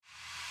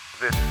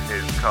This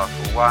is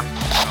Castle 1.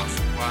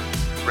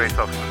 Race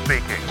officer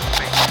speaking.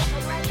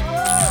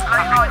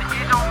 Lane line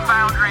is on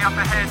boundary up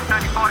ahead,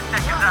 35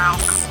 seconds out.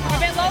 A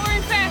bit lower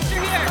and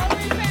faster here.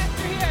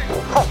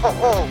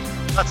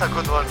 That's a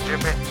good one,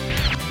 Jimmy.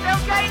 Still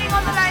gaining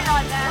on the lane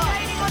line there.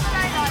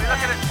 We're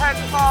looking at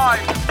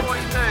 10.5,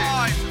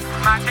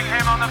 42. Matching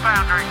him on the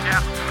boundary, yeah.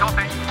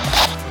 Copy.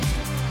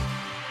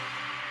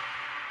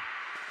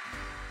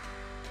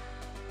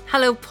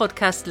 Hello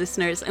podcast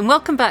listeners, and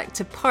welcome back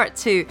to part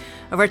 2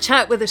 of our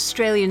chat with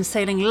Australian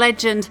sailing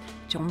legend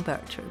John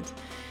Bertrand.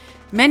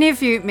 Many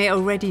of you may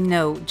already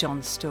know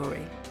John's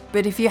story,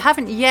 but if you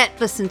haven't yet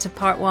listened to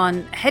part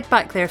 1, head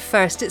back there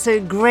first. It's a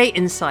great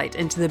insight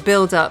into the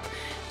build-up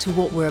to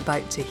what we're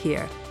about to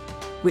hear,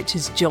 which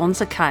is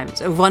John's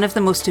account of one of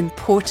the most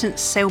important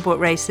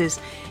sailboat races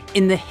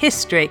in the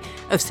history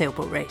of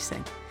sailboat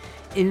racing.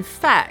 In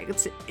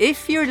fact,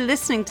 if you're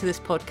listening to this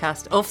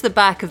podcast off the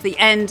back of the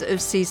end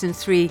of season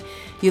 3,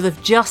 you'll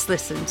have just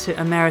listened to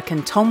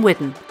American Tom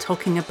Whiddon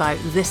talking about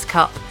this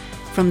cup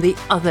from the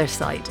other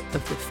side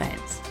of the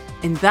fence.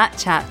 In that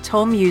chat,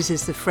 Tom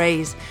uses the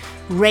phrase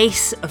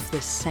race of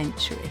the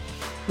century,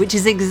 which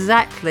is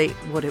exactly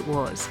what it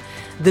was,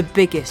 the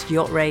biggest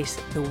yacht race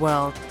the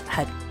world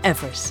had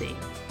ever seen.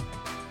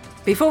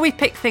 Before we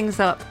pick things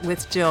up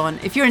with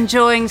John, if you're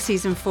enjoying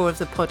season 4 of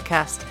the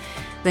podcast,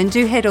 then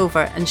do head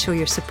over and show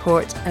your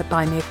support at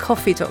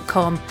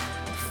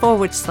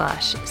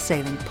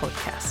buymeacoffee.com/sailing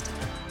podcast.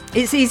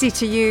 It's easy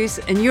to use,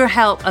 and your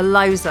help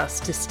allows us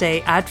to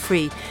stay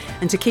ad-free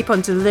and to keep on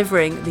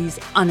delivering these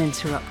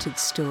uninterrupted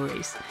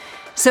stories.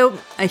 So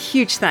a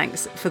huge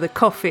thanks for the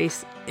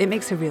coffees. It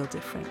makes a real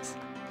difference.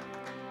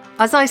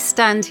 As I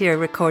stand here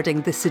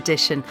recording this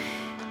edition,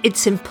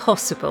 it's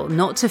impossible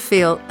not to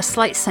feel a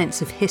slight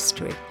sense of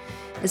history.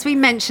 As we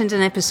mentioned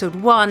in episode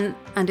 1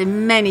 and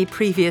in many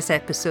previous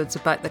episodes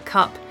about the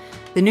Cup,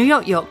 the New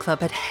York Yacht Club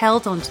had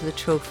held onto the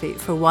trophy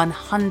for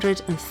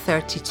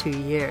 132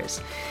 years.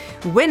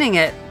 Winning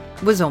it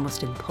was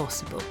almost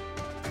impossible.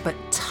 But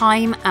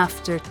time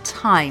after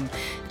time,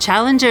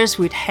 challengers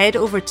would head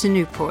over to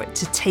Newport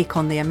to take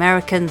on the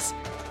Americans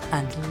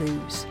and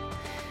lose.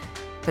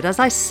 But as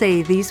I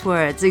say these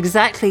words,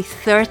 exactly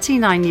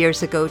 39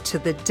 years ago to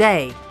the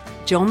day,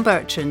 John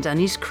Bertrand and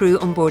his crew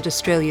on board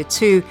Australia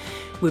 2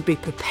 would be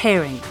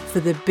preparing for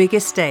the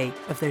biggest day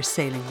of their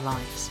sailing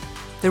lives.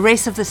 The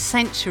race of the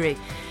century,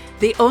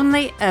 the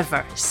only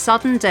ever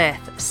sudden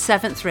death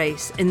 7th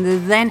race in the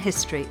then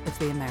history of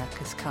the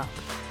America's Cup.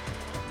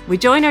 We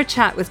join our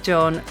chat with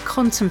John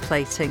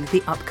contemplating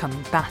the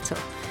upcoming battle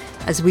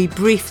as we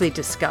briefly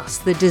discuss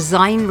the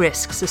design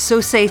risks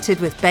associated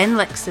with Ben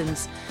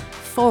Lixon's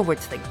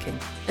forward-thinking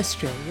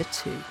Australia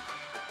 2.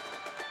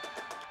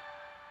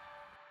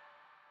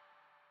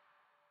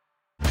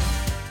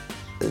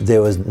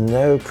 There was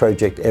no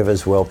project ever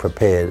as well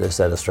prepared as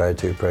that Australia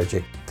 2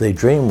 project. The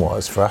dream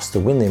was for us to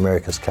win the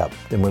America's Cup,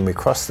 and when we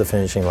crossed the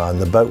finishing line,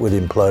 the boat would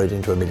implode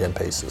into a million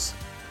pieces.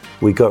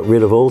 We got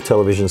rid of all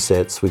television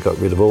sets, we got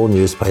rid of all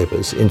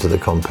newspapers into the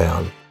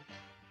compound.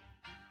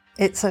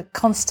 It's a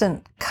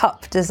constant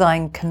cup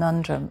design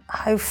conundrum.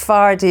 How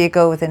far do you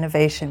go with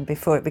innovation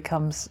before it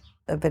becomes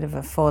a bit of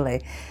a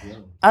folly? Yeah.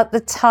 At the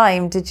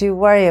time, did you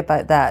worry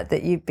about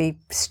that you'd be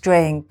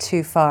straying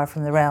too far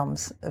from the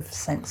realms of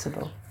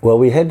sensible? Well,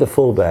 we had the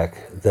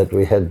fallback that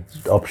we had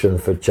option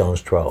for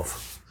Challenge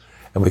 12,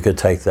 and we could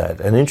take that.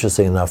 And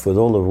interesting enough, with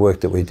all the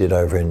work that we did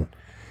over in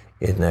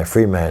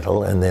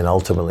Fremantle and then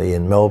ultimately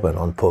in Melbourne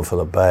on Port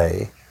Phillip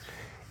Bay,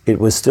 it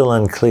was still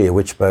unclear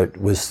which boat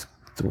was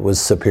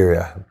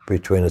superior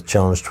between a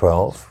Challenge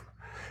 12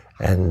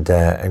 and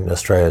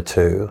Australia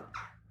 2.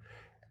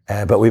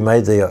 But we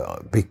made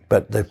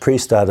the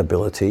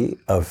pre-startability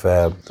of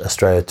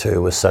Australia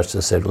 2 was such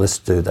that said, let's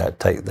do that,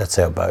 that's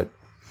our boat.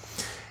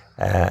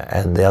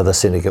 And the other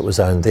syndicate was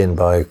owned then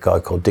by a guy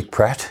called Dick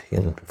Pratt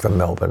from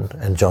Melbourne,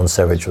 and John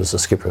Savage was the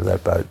skipper of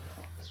that boat.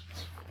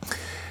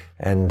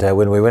 And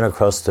when we went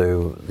across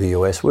to the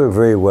US, we were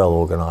very well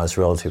organised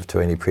relative to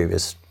any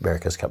previous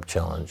America's Cup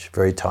challenge,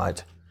 very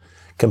tight.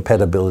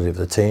 Compatibility of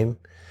the team.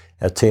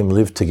 Our team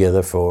lived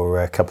together for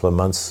a couple of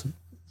months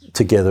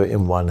together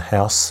in one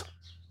house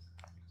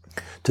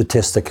to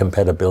test the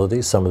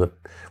compatibility.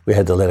 We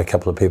had to let a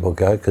couple of people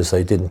go because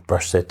they didn't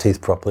brush their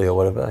teeth properly or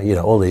whatever,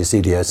 all these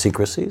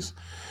idiosyncrasies,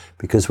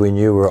 because we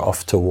knew we were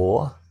off to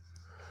war,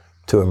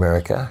 to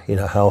America.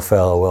 Hail,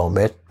 foul or well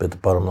met, but the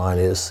bottom line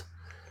is,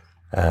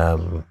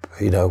 we're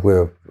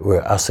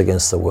us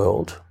against the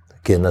world.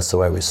 Again, that's the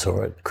way we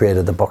saw it.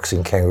 Created the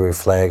boxing kangaroo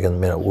flag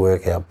and men at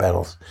work, our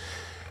battle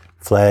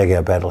flag,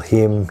 our battle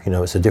hymn.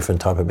 It's a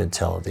different type of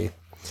mentality.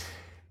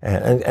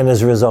 And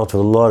as a result of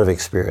a lot of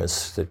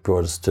experience that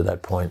brought us to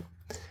that point.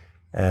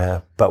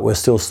 But we're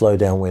still slow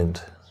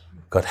downwind,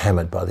 got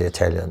hammered by the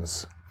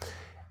Italians.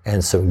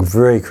 And some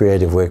very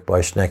creative work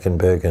by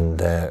Schnackenberg and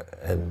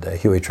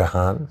Huey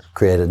Trahan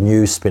created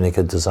new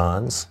spinnaker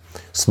designs,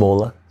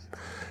 smaller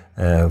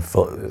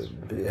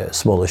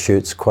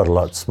chutes, quite a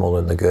lot smaller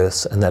in the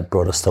girths, and that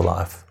brought us to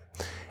life.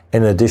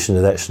 In addition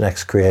to that,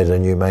 Schnack's created a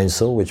new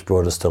mainsail, which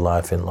brought us to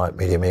life in light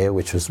medium air,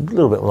 which was a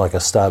little bit like a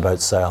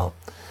starboat sail.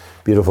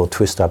 Beautiful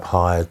twist up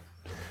high.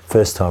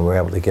 First time we were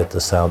able to get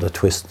the sail to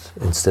twist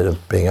instead of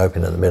being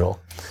open in the middle.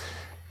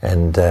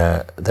 And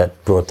that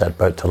brought that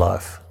boat to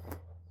life.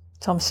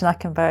 Tom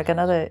Schnackenberg,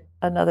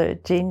 another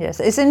genius.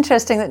 It's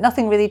interesting that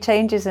nothing really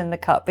changes in the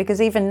Cup,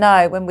 because even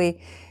now when we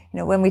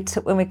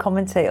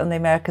commentate on the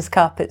America's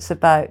Cup, it's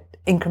about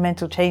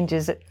incremental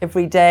changes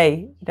every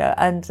day,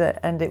 and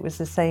it was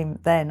the same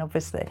then,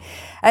 obviously.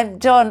 And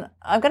John,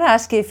 I'm going to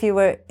ask you if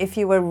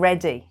you were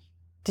ready.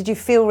 Did you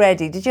feel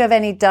ready? Did you have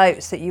any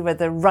doubts that you were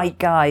the right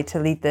guy to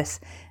lead this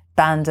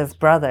band of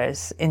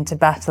brothers into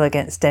battle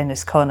against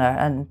Dennis Conner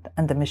and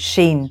the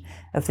machine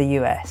of the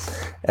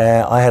US?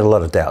 I had a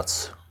lot of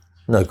doubts,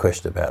 no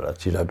question about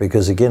it,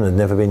 because again, it had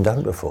never been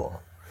done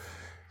before.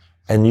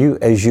 And you,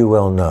 as you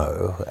well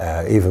know,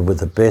 even with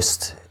the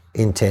best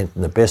intent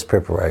and the best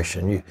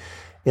preparation,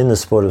 in the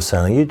sport of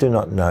sailing, you do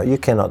not know, you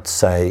cannot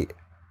say,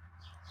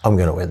 I'm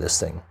going to win this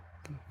thing.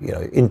 You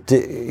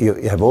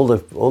have all the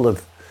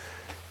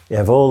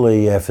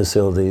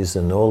facilities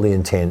and all the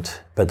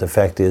intent, but the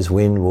fact is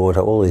wind,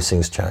 water, all these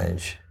things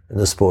change in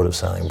the sport of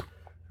sailing.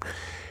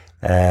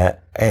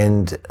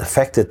 And the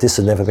fact that this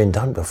had never been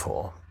done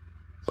before,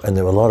 and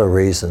there were a lot of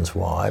reasons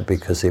why,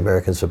 because the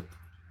Americans were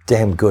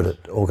damn good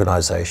at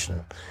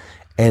organisation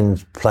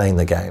and playing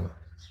the game.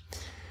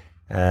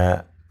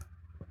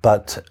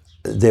 But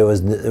there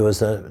was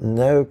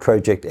no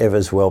project ever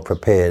as well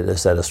prepared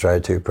as that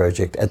Australia 2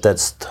 project at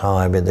that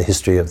time in the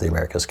history of the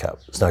America's Cup.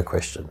 There's no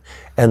question.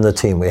 And the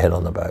team we had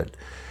on the boat.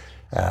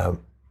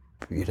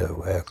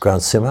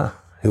 Grant Simmer,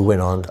 who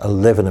went on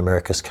 11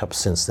 America's Cups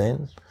since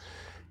then.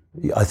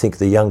 I think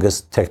the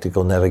youngest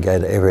technical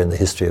navigator ever in the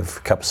history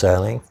of Cup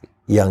sailing.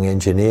 Young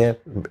engineer,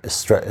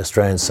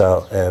 Australian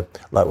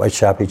lightweight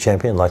Sharpie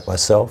champion like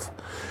myself.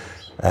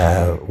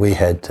 We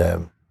had,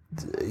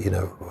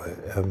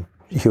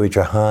 Huey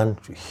Trahan,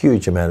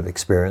 huge amount of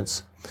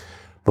experience.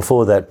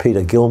 Before that,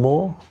 Peter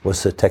Gilmore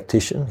was a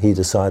tactician. He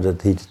decided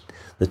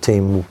the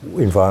team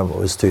environment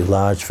was too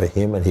large for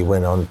him, and he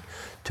went on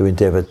to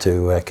endeavour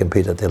to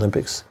compete at the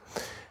Olympics.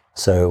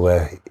 So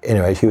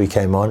anyway, Huey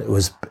came on. It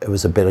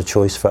was a better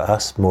choice for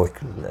us, more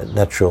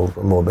natural,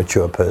 more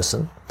mature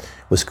person.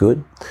 Was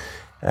good.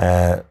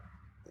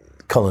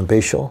 Colin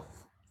Beashall,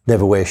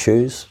 never wear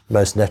shoes,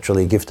 most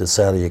naturally gifted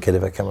sailor you could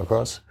ever come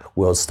across.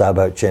 World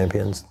Starboat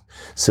champions,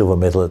 silver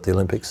medal at the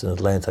Olympics in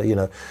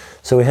Atlanta,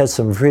 So we had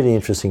some really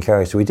interesting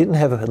characters. We didn't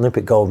have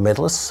Olympic gold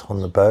medalists on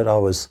the boat. I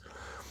was,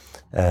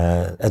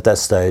 at that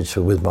stage,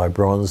 with my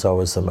bronze, I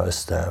was the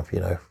most,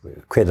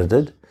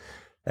 credited,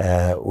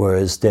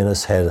 whereas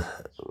Dennis had,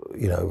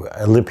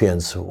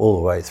 Olympians all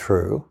the way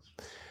through.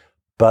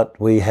 But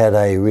we had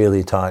a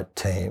really tight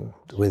team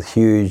with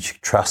huge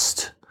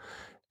trust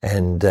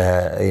and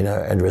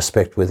and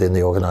respect within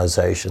the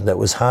organisation. That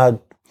was hard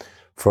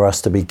for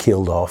us to be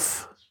killed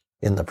off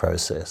in the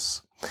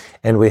process.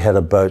 And we had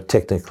a boat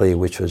technically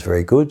which was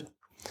very good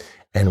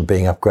and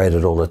being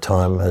upgraded all the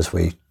time as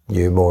we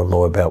knew more and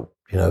more about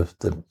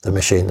the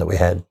machine that we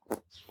had.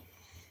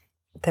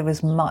 There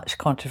was much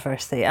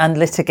controversy and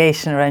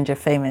litigation around your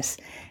famous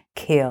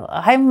keel.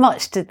 How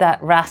much did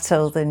that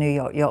rattle the New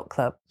York Yacht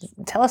Club?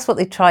 Tell us what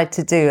they tried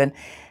to do, and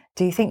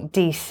do you think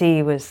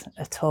DC was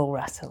at all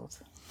rattled?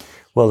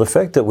 Well, the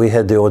fact that we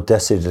had the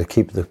audacity to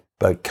keep the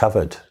boat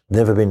covered,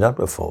 never been done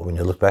before when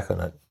you look back on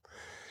it.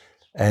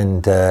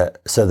 And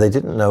so they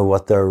didn't know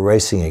what they were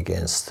racing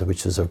against,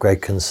 which was of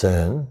great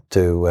concern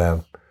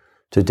to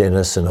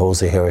Dennis and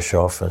Halsey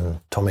Herreshoff and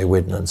Tommy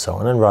Whidden and so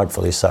on, and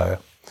rightfully so,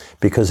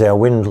 because our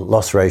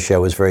win-loss ratio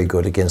was very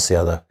good against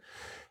the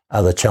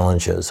other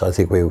challengers. I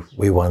think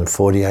we won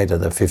 48 of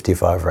the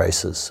 55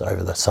 races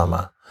over the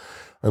summer,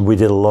 and we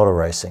did a lot of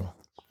racing.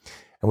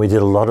 And we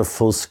did a lot of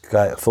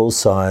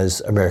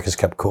full-size America's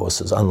Cup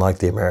courses, unlike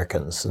the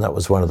Americans. And that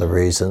was one of the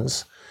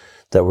reasons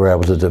that we're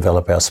able to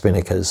develop our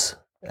spinnakers,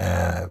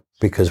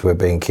 because we're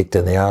being kicked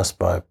in the arse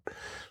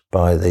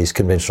by these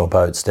conventional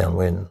boats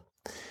downwind.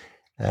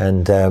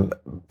 And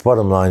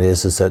bottom line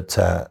is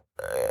that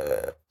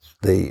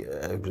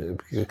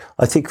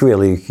I think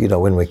really,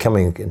 when we're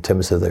coming in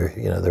terms of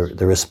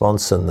the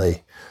response and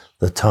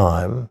the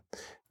time,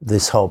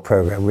 this whole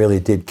program really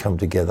did come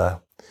together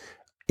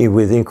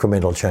with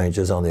incremental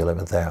changes on the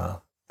 11th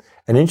hour.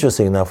 And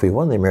interesting enough, we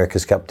won the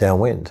America's Cup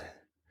downwind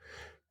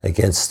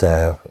against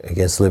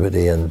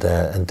Liberty and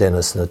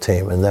Dennis and the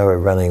team, and they were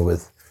running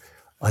with,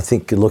 I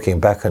think looking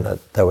back on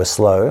it, they were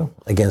slow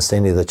against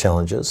any of the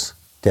challengers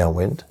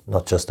downwind,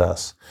 not just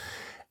us.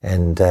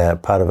 And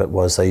part of it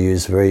was they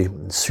used very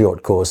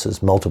short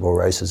courses, multiple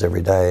races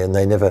every day, and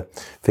they never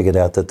figured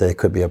out that there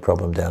could be a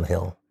problem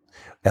downhill.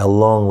 Our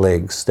long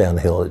legs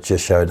downhill, it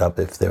just showed up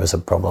if there was a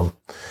problem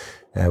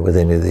with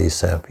any of these,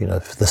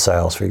 the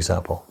sails, for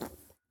example.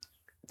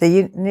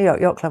 The New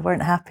York Yacht Club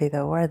weren't happy,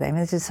 though, were they? I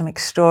mean, they did some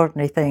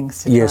extraordinary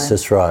things. Yes,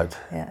 that's right.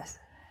 Yes.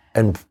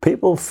 And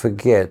people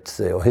forget,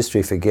 or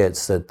history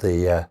forgets, that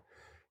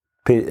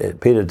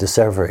Peter de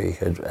Savary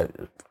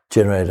had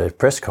generated a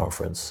press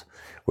conference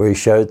where he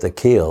showed the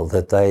keel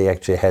that they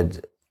actually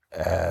had,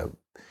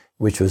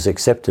 which was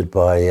accepted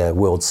by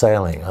World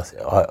Sailing,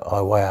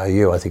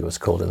 IYRU, I think it was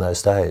called in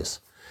those days,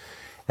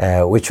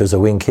 which was a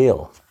wing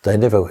keel. They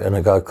never, and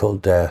a guy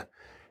called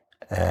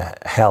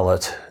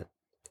Howlett,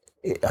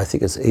 I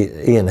think it's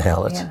Ian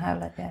Howlett. Ian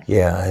Howlett, yes.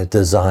 Yeah, a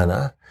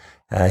designer.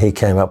 He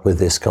came up with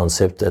this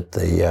concept at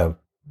the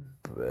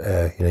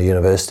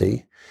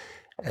university,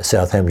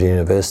 Southampton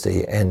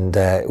University, and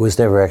it was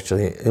never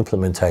actually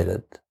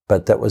implemented,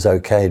 but that was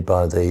okayed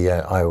by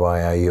the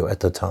IYRU at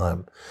the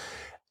time.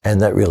 And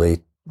that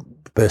really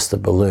burst the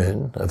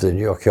balloon of the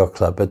New York Yacht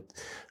Club. But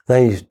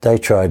they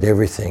tried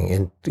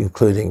everything,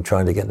 including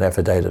trying to get an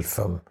affidavit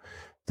from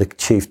the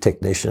chief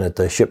technician at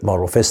the ship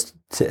model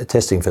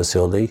testing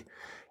facility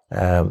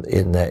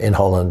in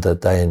Holland,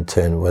 that they in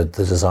turn were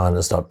the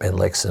designers, not Ben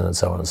Lexon, and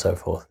so on and so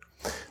forth.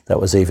 That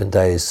was even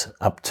days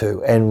up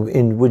to,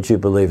 and would you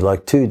believe,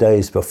 like 2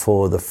 days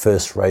before the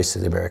first race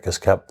of the America's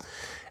Cup,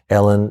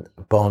 Alan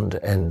Bond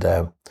and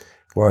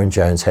Warren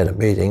Jones had a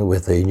meeting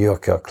with the New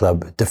York Yacht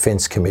Club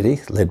Defence Committee,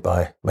 led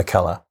by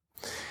McCullough.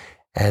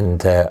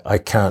 And I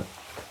can't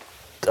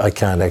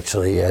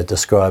actually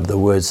describe the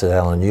words that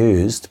Alan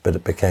used, but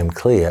it became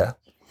clear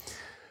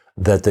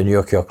that the New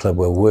York Yacht Club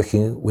were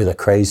working with a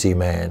crazy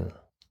man,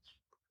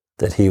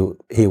 that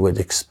he would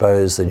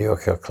expose the New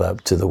York Yacht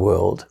Club to the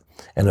world,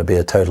 and it'd be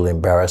a total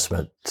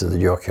embarrassment to the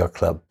New York Yacht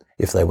Club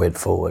if they went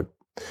forward.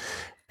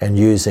 And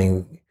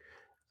using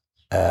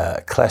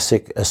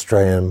classic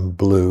Australian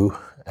blue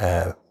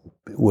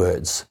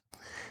words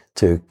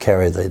to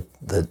carry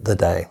the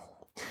day.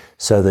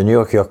 So the New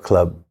York Yacht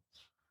Club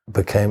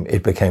became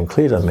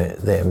clear to them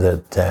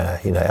that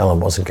Alan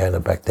wasn't going to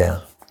back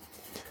down.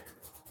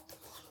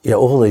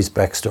 All these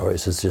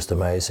backstories is just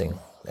amazing,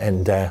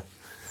 and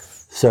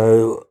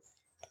so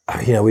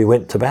we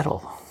went to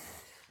battle.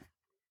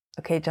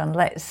 Okay, John,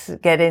 let's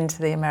get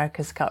into the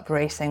America's Cup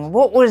racing.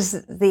 What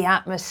was the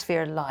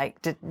atmosphere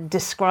like?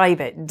 Describe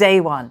it, day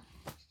one.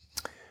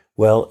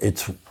 Well,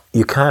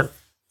 you can't,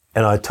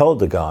 and I told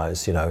the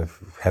guys,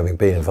 having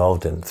been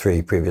involved in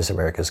 3 previous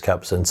America's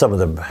Cups, and some of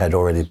them had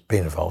already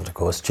been involved, of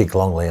course, Chick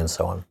Longley and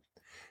so on,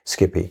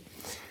 Skippy,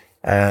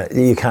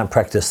 you can't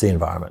practice the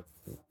environment,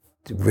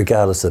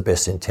 regardless of the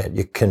best intent.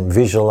 You can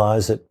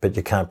visualise it, but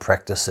you can't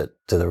practice it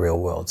to the real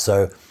world.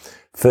 So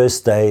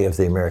first day of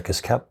the America's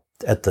Cup,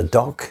 at the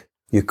dock,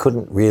 you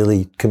couldn't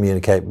really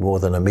communicate more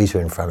than a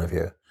metre in front of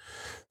you.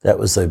 That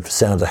was the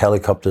sound of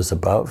helicopters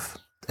above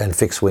and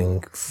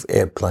fixed-wing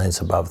airplanes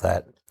above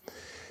that.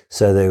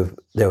 So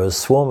there was a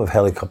swarm of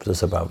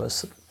helicopters above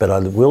us. But I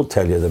will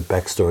tell you the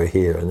backstory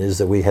here, and is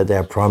that we had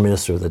our Prime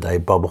Minister of the day,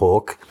 Bob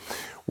Hawke,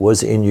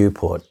 was in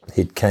Newport.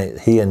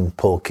 He and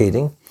Paul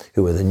Keating,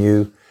 who were the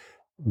new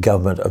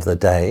government of the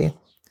day,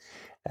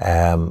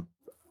 were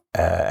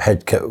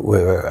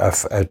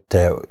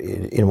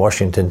in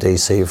Washington,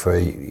 D.C. for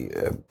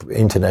an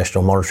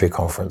international monetary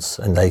conference,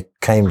 and they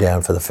came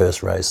down for the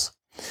first race.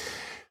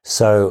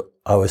 So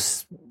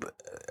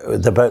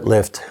the boat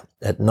left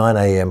at 9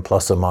 a.m.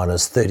 plus or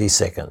minus 30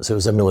 seconds. It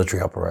was a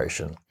military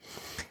operation.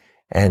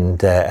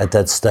 And at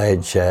that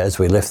stage, as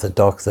we left the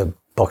dock, the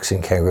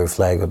Boxing Kangaroo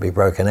flag would be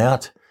broken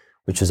out,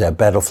 which is our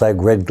battle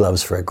flag, red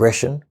gloves for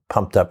aggression,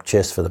 pumped up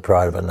chest for the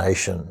pride of a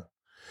nation.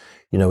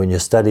 When you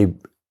study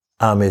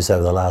armies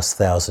over the last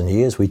 1,000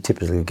 years, we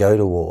typically go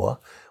to war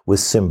with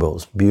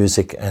symbols,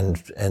 music and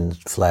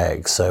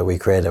flags. So we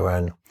create our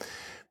own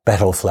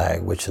battle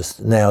flag, which is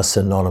now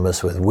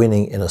synonymous with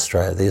winning in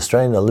Australia. The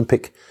Australian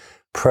Olympic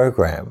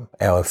program,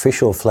 our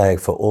official flag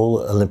for all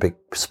Olympic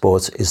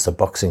sports, is the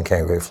Boxing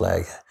Kangaroo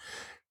flag.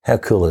 How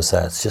cool is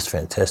that? It's just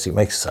fantastic. It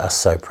makes us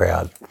so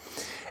proud.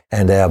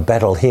 And our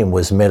battle hymn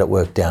was Men at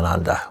Work Down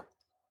Under,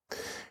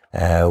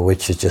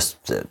 which is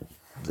just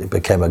it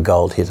became a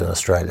gold hit in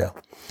Australia.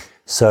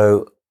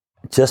 So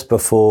just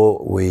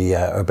before we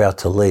are about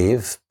to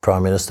leave,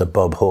 Prime Minister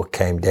Bob Hawke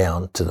came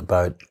down to the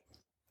boat,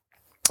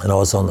 and I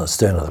was on the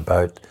stern of the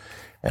boat,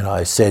 and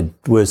I said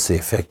words to the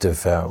effect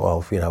of,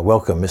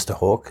 welcome, Mr.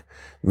 Hawke,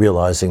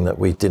 realising that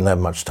we didn't have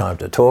much time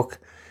to talk.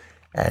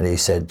 And he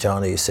said,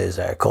 John, he says,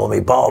 call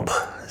me Bob.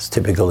 It's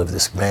typical of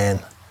this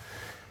man.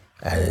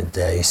 And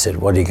he said,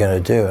 what are you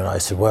going to do? And I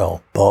said,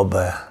 well, Bob,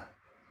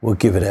 we'll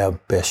give it our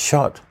best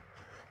shot.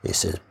 He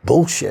says,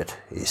 bullshit.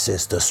 He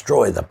says,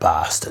 destroy the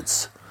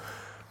bastards.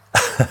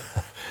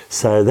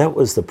 So that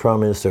was the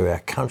Prime Minister of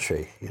our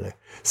country,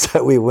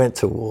 So we went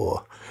to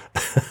war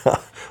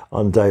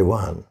on day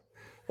one.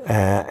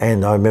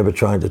 And I remember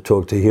trying to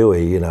talk to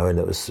Huey, and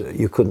it was,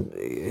 you couldn't,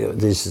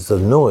 this is the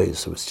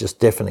noise, it was just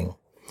deafening.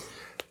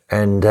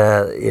 And,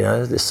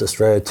 this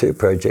Australia 2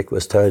 project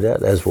was towed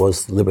out, as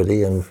was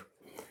Liberty, and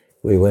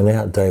we went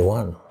out day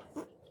one.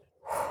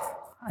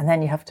 And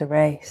then you have to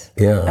race.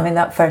 Yeah. I mean,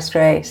 that first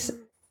race,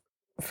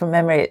 from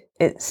memory,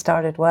 it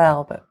started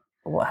well, but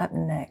what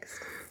happened next?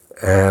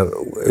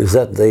 Is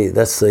that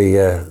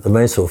the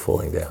mainsail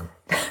falling down?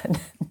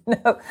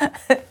 No,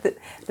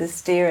 the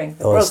steering,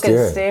 the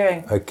broken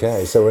steering.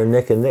 Okay, so we're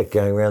neck and neck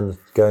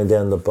going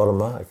down the bottom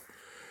mark.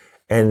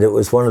 And it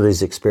was one of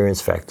these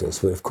experience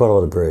factors. We have quite a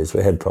lot of brews.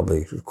 We had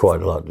probably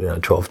quite a lot,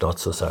 12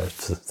 knots or so,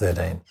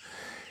 13.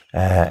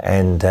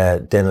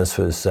 Dennis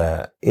was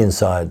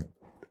inside,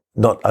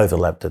 not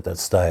overlapped at that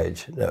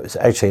stage. We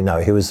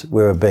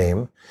were a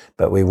beam,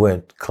 but we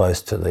weren't close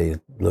to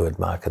the leeward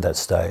mark at that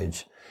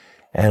stage.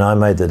 And I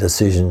made the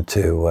decision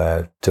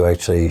to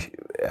actually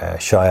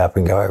shy up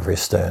and go over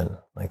his stern,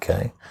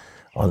 okay,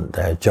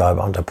 jibe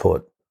onto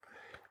port.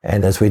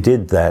 And as we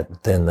did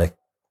that, then the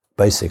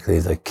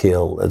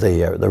keel,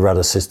 the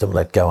rudder system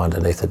let go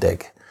underneath the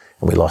deck,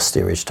 and we lost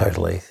steerage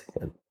totally.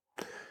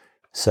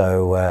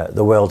 So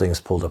the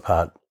weldings pulled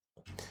apart.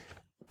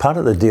 Part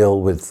of the deal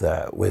with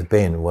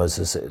Ben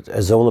was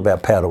it's all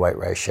about power to weight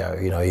ratio.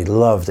 He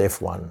loved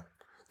F1.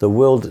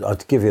 I'll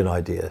give you an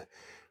idea.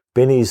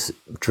 Benny's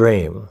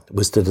dream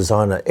was to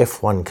design an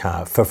F1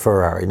 car for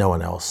Ferrari, no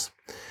one else,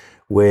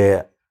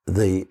 where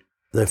the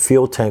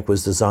fuel tank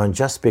was designed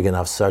just big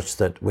enough such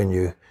that when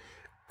you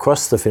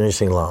cross the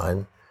finishing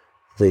line,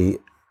 the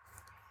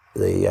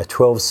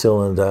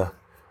 12-cylinder,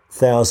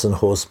 1,000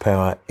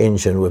 horsepower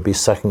engine would be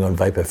sucking on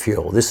vapor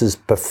fuel. This is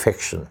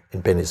perfection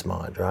in Benny's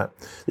mind, right?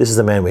 This is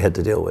the man we had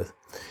to deal with.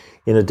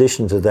 In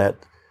addition to that,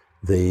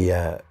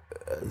 the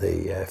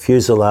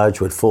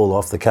fuselage would fall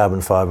off. The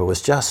carbon fibre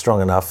was just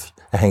strong enough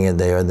to hang in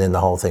there, and then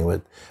the whole thing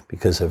would,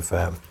 because of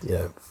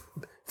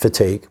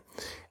fatigue,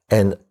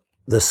 and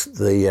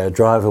the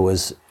driver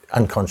was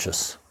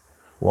unconscious.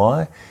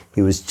 Why?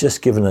 He was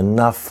just given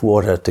enough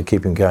water to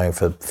keep him going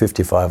for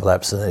 55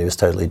 laps, and then he was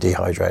totally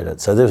dehydrated.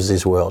 So this was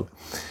his world.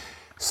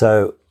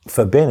 So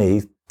for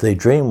Benny, the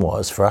dream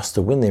was for us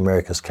to win the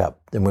America's Cup.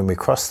 And when we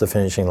crossed the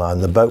finishing line,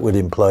 the boat would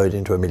implode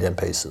into a million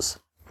pieces.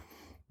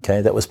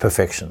 Okay, that was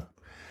perfection.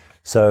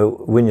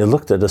 So when you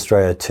looked at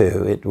Australia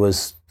 2, it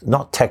was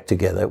not tacked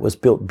together. It was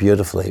built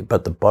beautifully,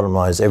 but the bottom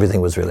line is everything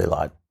was really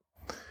light.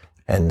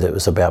 And it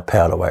was about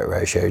power to weight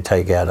ratio. You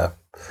take out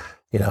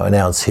an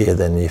ounce here,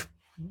 then you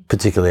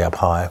particularly up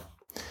high.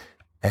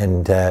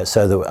 And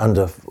so there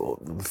were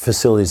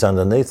facilities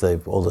underneath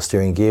all the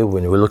steering gear.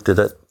 When we looked at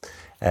it,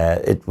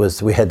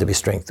 we had to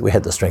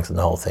strengthen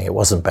the whole thing. It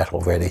wasn't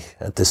battle ready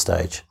at this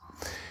stage.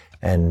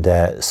 And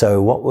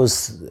so what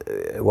was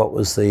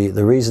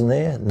the reason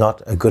there?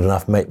 Not a good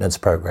enough maintenance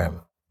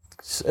program.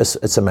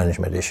 It's a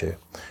management issue.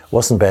 It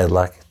wasn't bad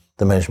luck.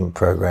 The management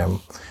program,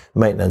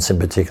 maintenance in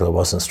particular,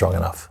 wasn't strong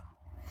enough.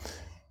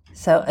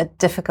 So a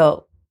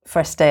difficult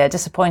first day, a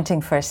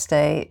disappointing first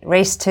day.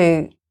 Race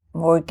 2,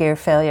 more gear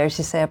failure, as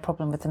you say, a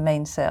problem with the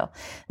mainsail.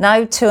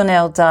 Now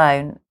 2-0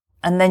 down,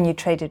 and then you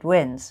traded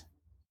wins.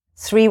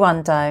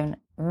 3-1 down,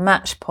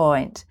 match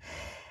point.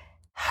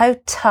 How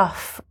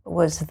tough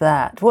was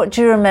that? What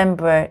do you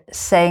remember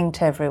saying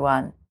to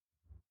everyone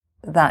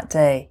that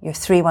day? You're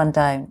 3-1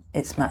 down,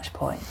 it's match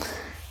point.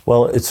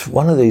 Well, it's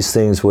one of these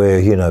things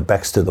where,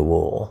 backs to the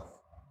wall,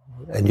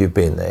 and you've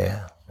been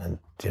there, and,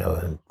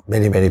 and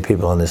many, many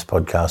people on this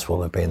podcast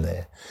will have been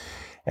there.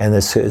 And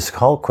this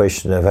whole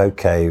question of,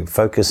 okay,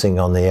 focusing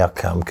on the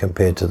outcome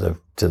compared to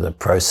the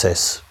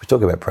process. We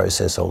talk about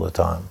process all the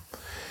time.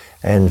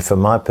 And from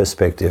my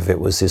perspective, it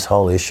was this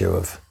whole issue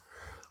of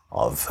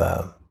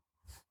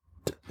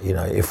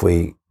if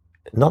we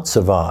not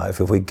survive,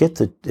 if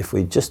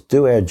we just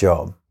do our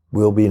job,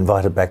 we'll be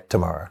invited back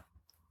tomorrow.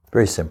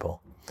 Very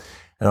simple.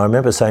 And I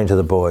remember saying to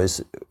the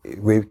boys,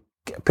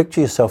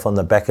 picture yourself on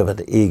the back of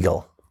an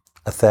eagle,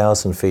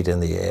 1,000 feet in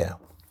the air.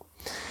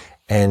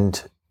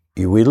 And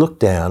we look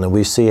down and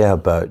we see our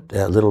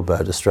little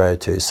boat, Australia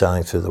 2,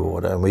 sailing through the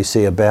water, and we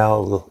see a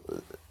bow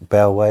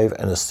wave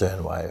and a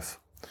stern wave.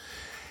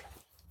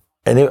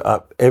 And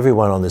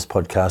everyone on this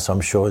podcast,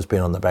 I'm sure, has been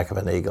on the back of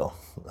an eagle.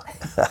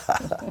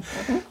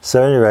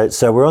 So anyway,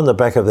 we're on the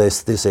back of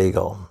this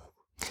eagle,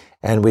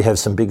 and we have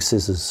some big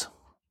scissors,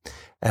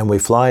 and we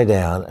fly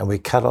down and we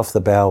cut off the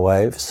bow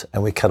waves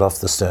and we cut off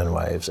the stern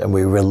waves, and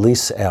we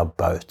release our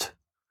boat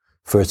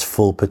for its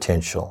full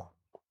potential.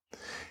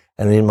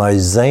 And in my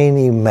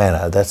zany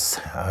manner,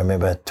 I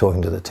remember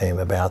talking to the team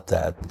about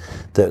that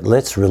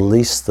let's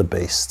release the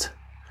beast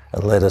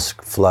and let us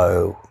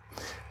flow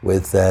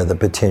with the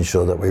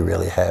potential that we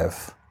really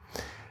have.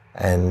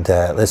 And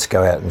let's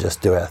go out and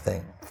just do our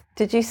thing.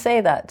 Did you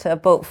say that to a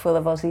boat full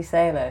of Aussie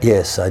sailors?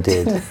 Yes, I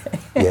did.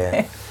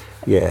 Yeah.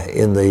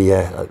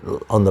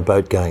 On the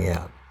boat going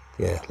out.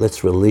 Yeah,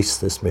 let's release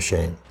this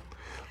machine.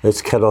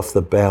 Let's cut off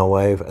the bow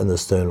wave and the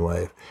stern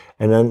wave.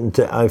 And then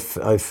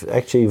I've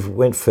actually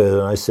went further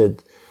and I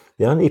said,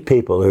 the only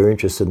people who are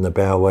interested in the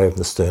bow wave and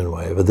the stern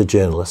wave are the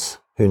journalists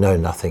who know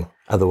nothing.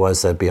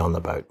 Otherwise, they'd be on the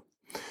boat.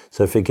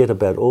 So forget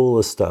about all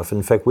the stuff.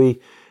 In fact, we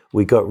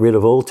got rid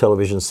of all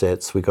television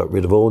sets. We got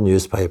rid of all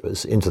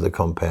newspapers into the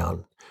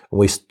compound. And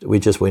we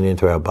just went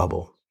into our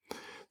bubble.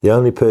 The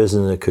only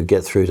person that could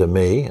get through to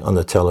me on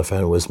the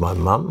telephone was my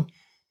mum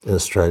in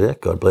Australia,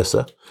 God bless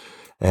her,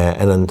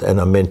 and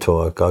a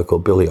mentor, a guy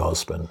called Billy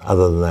Osborne.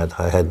 Other than that,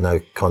 I had no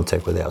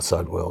contact with the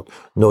outside world,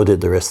 nor did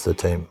the rest of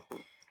the team.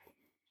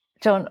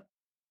 John,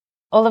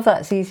 all of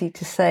that's easy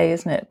to say,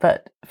 isn't it?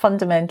 But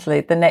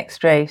fundamentally, the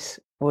next race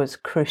was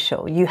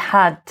crucial. You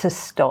had to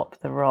stop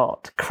the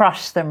rot,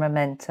 crush their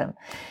momentum.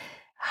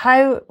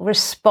 How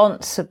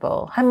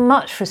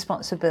much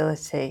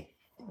responsibility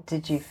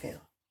did you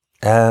feel?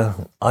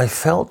 I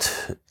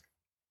felt,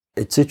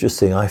 it's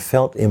interesting, I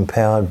felt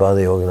empowered by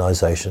the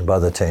organisation, by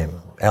the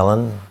team.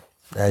 Alan,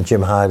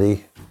 Jim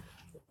Hardy,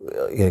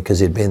 because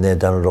he'd been there,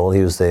 done it all,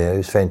 he was there, he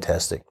was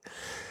fantastic.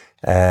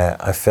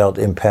 I felt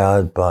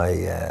empowered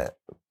by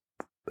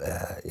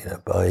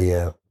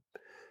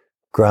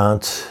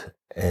Grant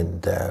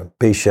and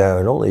Bisho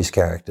and all these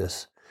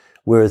characters.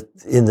 We're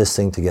in this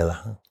thing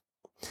together.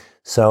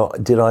 So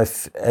did I,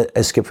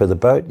 as skipper of the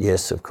boat?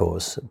 Yes, of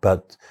course.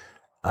 But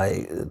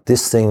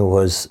this thing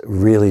was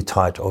really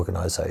tight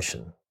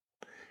organisation.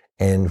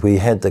 And we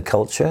had the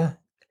culture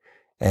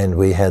and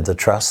we had the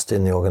trust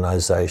in the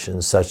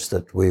organisation such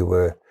that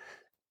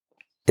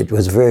it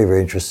was very,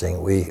 very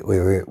interesting. We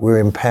were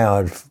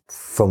empowered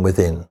from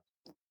within.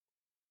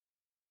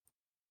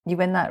 You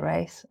win that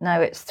race. Now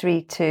it's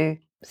 3-2,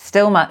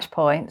 still match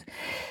point.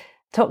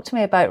 Talk to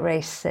me about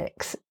race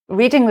 6.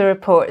 Reading the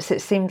reports,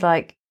 it seemed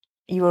like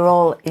you were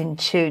all in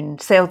tune,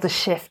 sailed the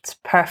shifts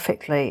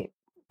perfectly,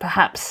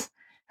 perhaps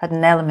had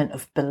an element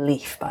of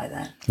belief by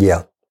then.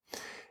 Yeah.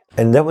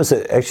 And that was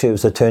actually it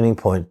was a turning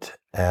point.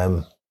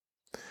 I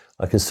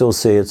can still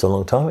see it's a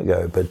long time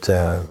ago, but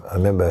I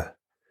remember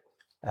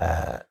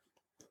Dennis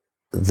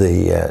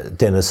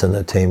and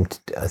the team,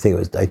 I think it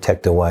was, they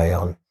tacked away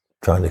on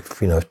trying to,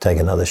 take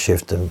another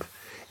shift, and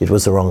it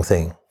was the wrong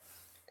thing.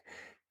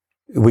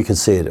 We could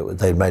see it.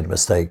 They'd made a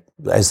mistake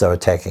as they were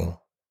attacking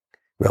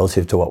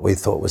relative to what we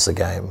thought was the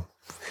game.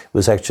 It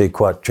was actually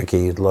quite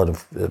tricky. A lot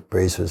of the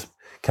breeze was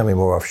coming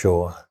more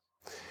offshore.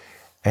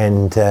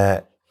 And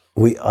I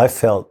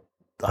felt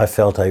a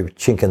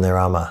chink in their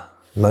armour,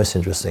 most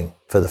interesting,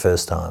 for the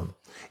first time,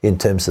 in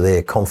terms of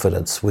their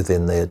confidence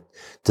within their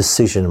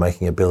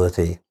decision-making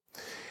ability.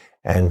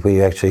 And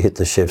we actually hit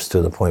the shifts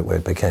to the point where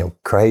it became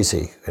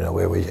crazy,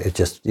 where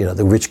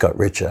the rich got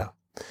richer.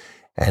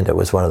 And it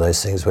was one of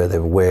those things where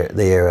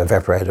the air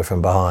evaporated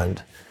from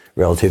behind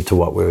relative to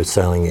what we were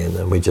sailing in,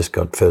 and we just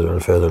got further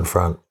and further in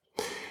front.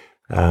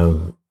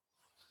 I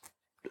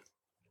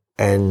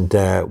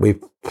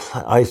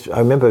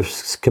remember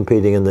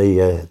competing in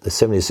the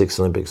 76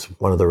 Olympics,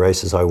 one of the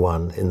races I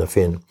won in the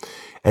Finn,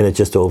 and it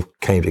just all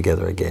came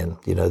together again.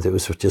 There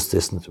was just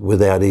this,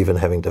 without even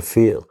having to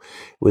feel,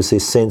 it was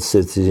this sense,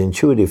 this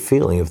intuitive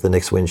feeling of the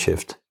next wind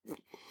shift.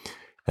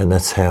 And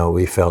that's how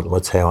we felt, and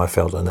that's how I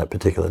felt on that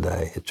particular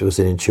day. It was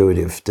an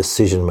intuitive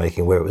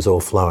decision-making where it was all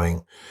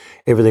flowing.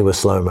 Everything was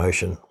slow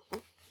motion.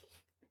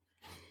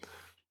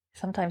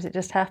 Sometimes it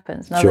just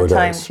happens. And other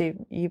times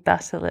you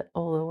battle it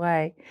all the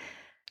way.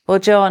 Well,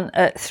 John,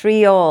 at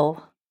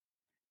 3-all,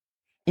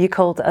 you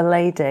called a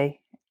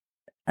lady,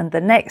 and the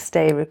next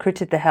day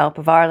recruited the help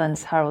of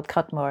Ireland's Harold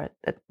Cudmore,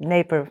 a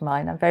neighbour of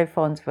mine. I'm very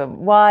fond of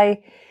him.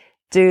 Why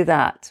do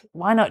that?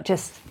 Why not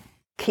just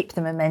keep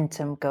the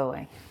momentum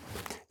going?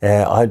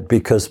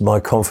 Because my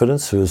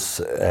confidence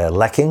was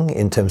lacking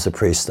in terms of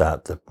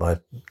pre-start. My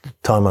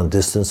time on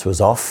distance was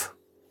off,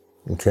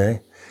 okay,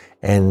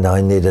 and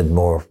I needed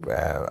more.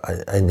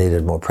 I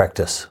needed more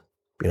practice,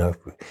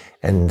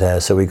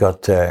 and so we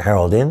got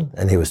Harold in,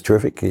 and he was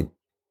terrific. He'd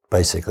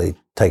basically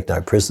take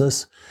no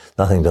prisoners,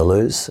 nothing to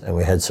lose, and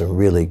we had some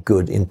really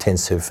good,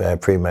 intensive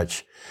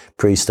pre-match,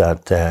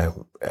 pre-start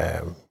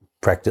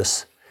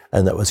practice,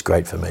 and that was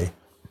great for me.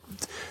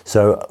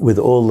 So with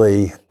all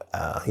the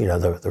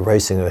the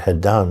racing I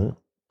had done,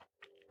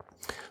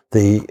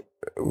 the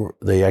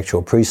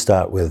actual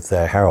pre-start with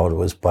Harold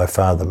was by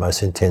far the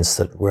most intense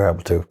that we're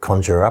able to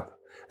conjure up,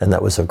 and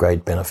that was a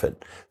great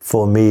benefit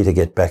for me to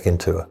get back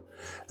into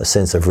a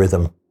sense of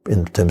rhythm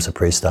in terms of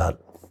pre-start.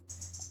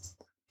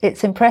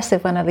 It's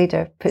impressive when a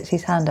leader puts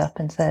his hand up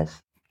and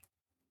says,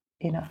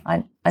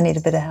 I need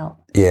a bit of help.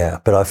 Yeah,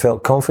 but I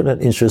felt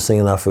confident, interesting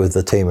enough with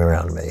the team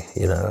around me.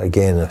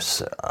 Again,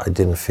 I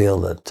didn't feel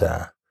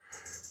that...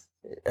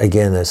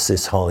 Again, there's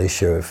this whole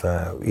issue of,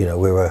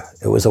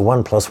 it was a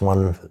 1 +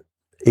 1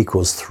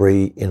 =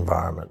 3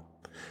 environment.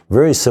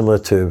 Very similar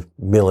to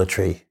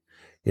military,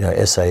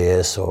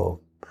 SAS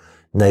or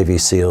Navy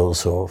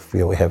SEALs, or,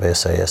 we have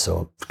SAS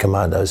or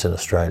commandos in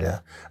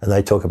Australia. And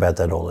they talk about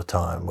that all the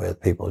time, where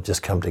people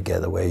just come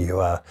together, where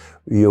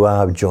you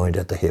are joined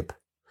at the hip.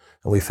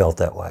 And we felt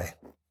that way.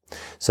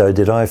 So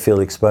did I feel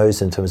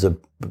exposed in terms of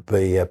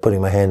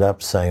putting my hand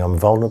up, saying I'm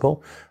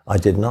vulnerable? I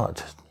did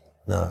not,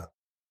 no.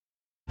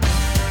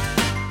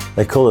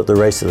 They call it the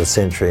race of the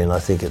century, and I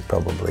think it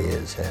probably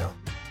is, yeah.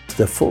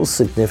 The full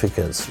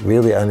significance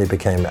really only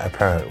became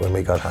apparent when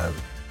we got home.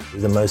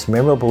 The most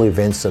memorable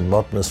events in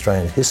modern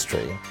Australian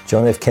history: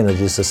 John F.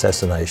 Kennedy's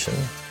assassination,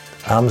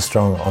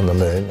 Armstrong on the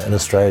moon, and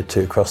Australia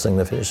 2 crossing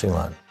the finishing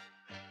line.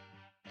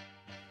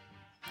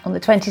 On the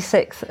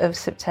 26th of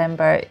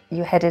September,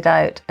 you headed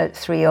out at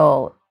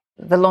 3-all,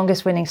 the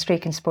longest winning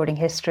streak in sporting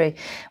history,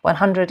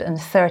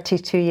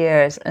 132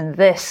 years, and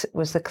this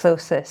was the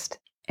closest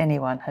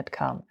anyone had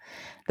come.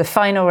 The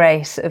final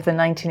race of the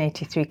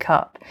 1983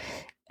 Cup,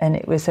 and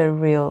it was a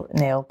real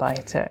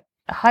nail-biter.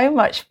 How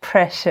much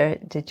pressure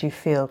did you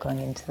feel going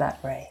into that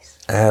race?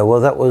 Well,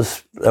 that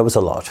was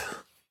a lot.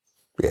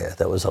 Yeah,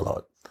 that was a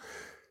lot.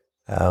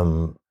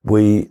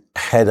 We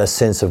had a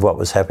sense of what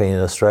was happening in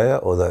Australia,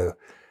 although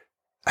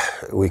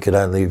we could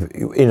only,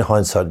 in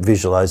hindsight,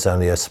 visualise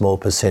only a small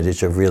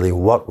percentage of really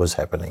what was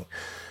happening,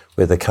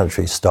 where the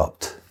country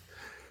stopped.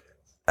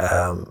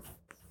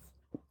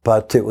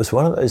 But it was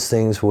one of those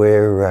things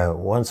where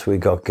once we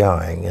got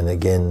going, and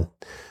again,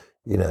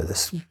 you know,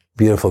 this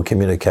beautiful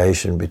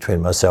communication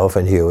between myself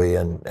and Huey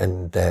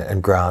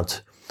and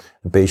Grant,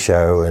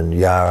 Bisho and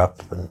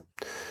Yarup and,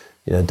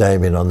 you know,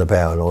 Damien on the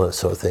bow and all that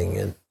sort of thing,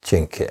 and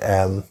Chink,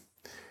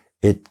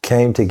 it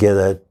came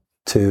together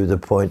to the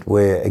point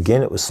where,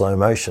 again, it was slow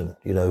motion,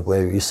 you know,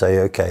 where you say,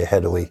 okay, how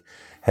do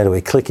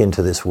we click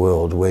into this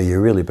world where you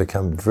really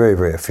become very,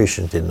 very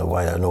efficient in the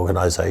way an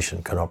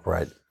organisation can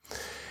operate.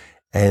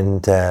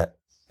 And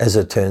as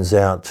it turns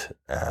out,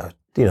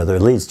 you know, the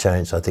leads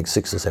changed, I think,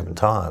 6 or 7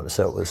 times.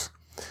 So it was,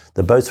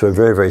 the boats were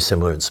very, very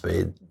similar in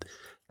speed.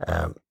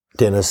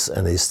 Dennis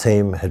and his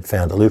team had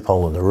found a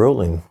loophole in the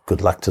rule, and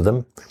good luck to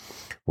them,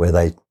 where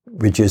they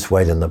reduced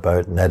weight in the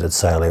boat and added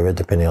sail area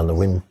depending on the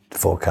wind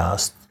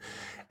forecast.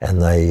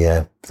 And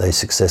they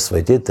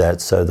successfully did that.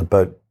 So the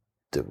boat,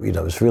 you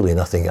know, was really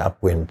nothing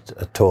upwind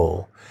at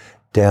all.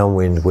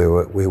 Downwind, we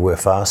were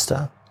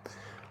faster,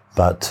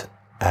 but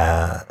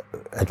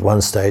at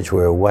one stage we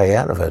were way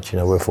out of it. You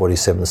know, we were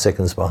 47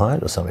 seconds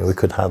behind or something. We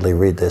could hardly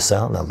read their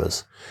sail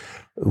numbers.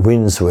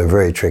 Winds were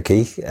very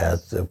tricky,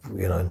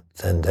 you know,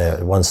 and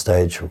at one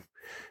stage,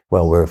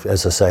 well,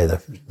 as I say,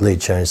 the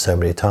lead changed so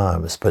many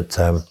times, but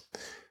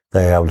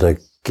they were able to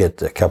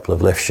get a couple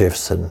of left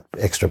shifts and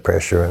extra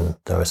pressure, and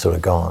they were sort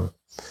of gone.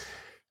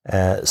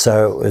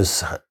 So it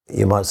was,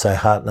 you might say,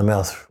 heart in the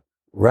mouth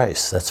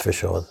race, that's for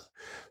sure.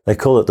 They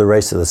call it the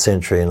race of the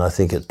century, and I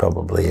think it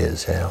probably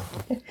is, yeah.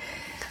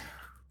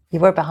 You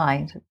were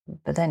behind,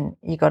 but then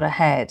you got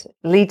ahead.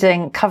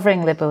 Leading,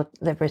 covering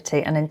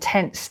Liberty, an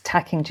intense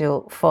tacking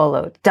duel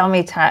followed.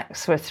 Dummy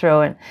tacks were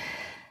thrown.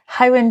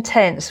 How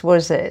intense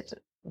was it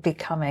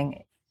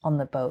becoming on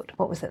the boat?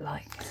 What was it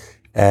like?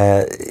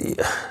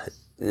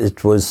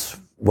 It was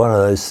one of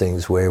those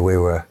things where we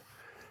were,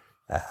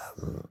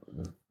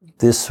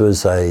 this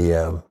was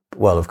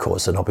well, of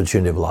course, an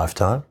opportunity of a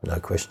lifetime, no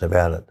question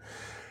about it.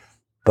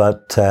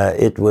 But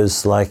it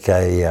was like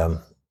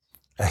a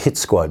hit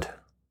squad.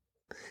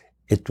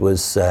 It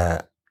was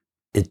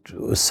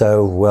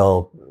so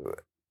well,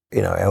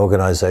 you know, our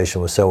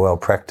organisation was so well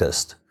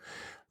practiced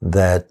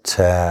that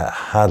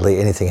hardly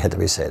anything had to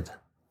be said.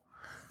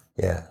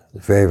 Yeah,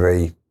 very,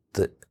 very.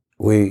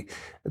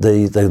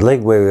 The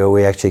leg where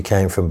we actually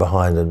came from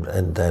behind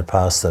and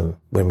past them,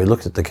 when we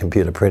looked at the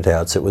computer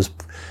printouts, it was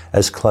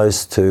as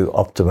close to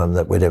optimum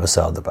that we'd ever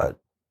sailed the boat.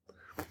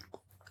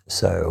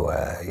 So,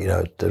 you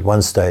know, at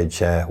one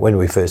stage, when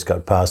we first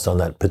got past on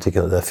that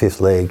particular, the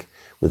 5th leg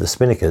with the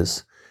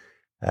spinnakers,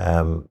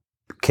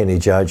 Kenny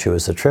Judge, who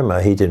was the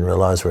trimmer, he didn't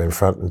realise we were in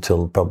front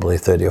until probably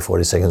 30 or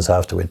 40 seconds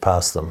after we'd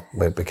passed them,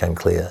 where it became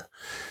clear.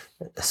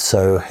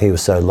 So he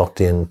was so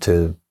locked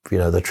into, you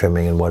know, the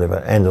trimming and whatever,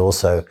 and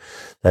also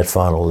that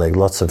final leg,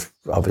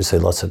 obviously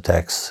lots of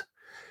tacks,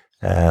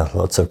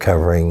 lots of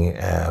covering,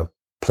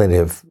 plenty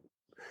of,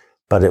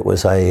 but it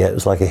was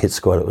like a hit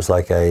squad. It was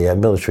like a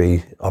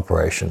military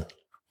operation.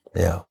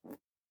 Yeah.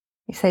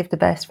 You saved the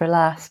best for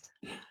last.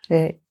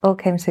 It all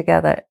came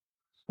together.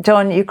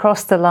 John, you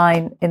crossed the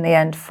line in the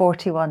end,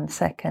 41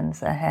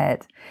 seconds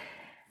ahead.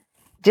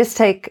 Just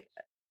take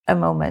a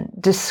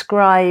moment.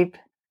 Describe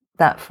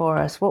that for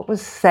us. What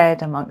was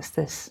said amongst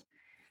this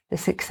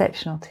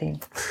exceptional team?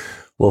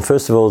 Well,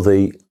 first of all,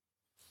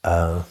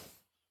 I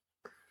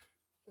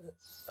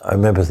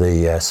remember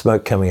the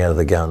smoke coming out of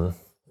the gun.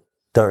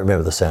 Don't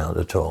remember the sound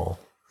at all.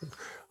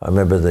 I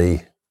remember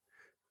the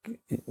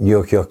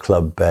York Yacht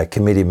Club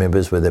committee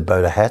members with their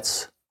boater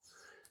hats.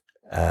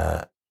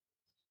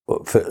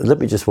 Let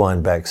me just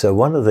wind back. So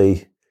one of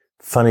the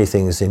funny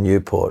things in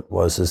Newport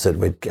is that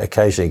we'd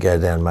occasionally go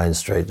down Main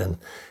Street and,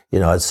 you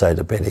know, I'd say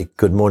to Benny,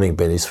 "Good morning,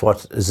 Benny,"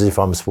 as if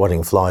I'm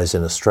swatting flies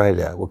in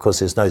Australia. Well, of course,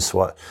 there's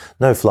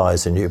no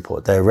flies in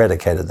Newport. They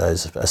eradicated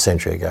those a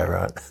century ago,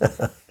 right?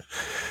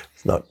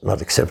 It's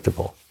not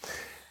acceptable.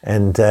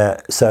 And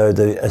so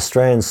the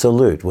Australian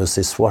salute was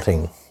this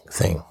swatting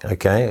thing,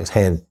 okay? It's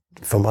hand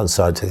from one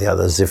side to the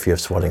other as if you're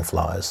swatting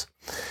flies.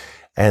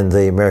 And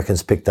the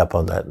Americans picked up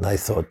on that, and they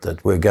thought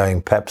that we're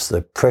going, perhaps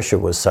the pressure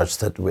was such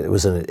that it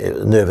was a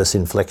nervous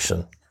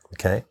inflection,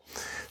 okay?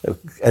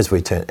 As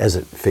we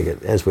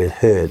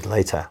heard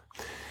later.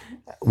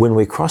 When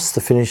we crossed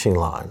the finishing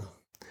line,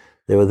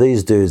 there were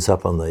these dudes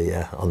up on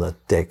the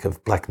deck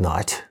of Black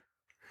Knight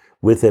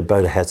with their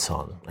boater hats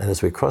on, and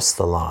as we crossed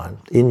the line,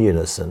 in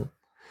unison,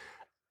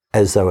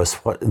 as they were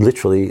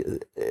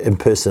literally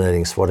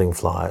impersonating swatting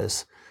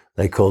flies,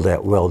 they called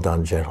out, "Well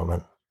done,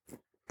 gentlemen."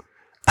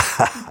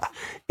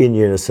 In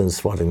unison,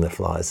 swatting the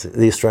flies,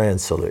 the Australian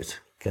salute,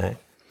 okay?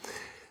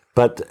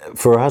 But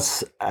for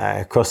us,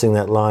 crossing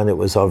that line, it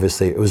was a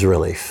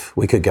relief.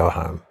 We could go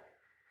home.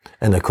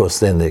 And of course,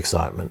 then the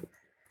excitement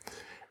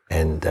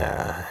and,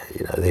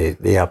 you know,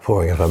 the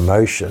outpouring of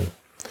emotion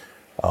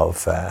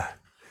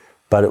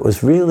but it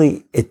was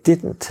really, it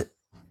didn't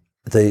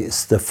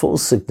the full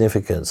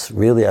significance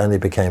really only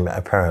became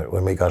apparent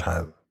when we got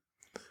home,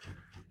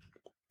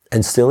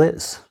 and still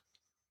is.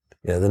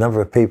 You know, the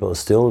number of people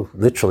still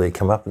literally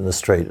come up in the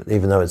street,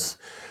 even though it's,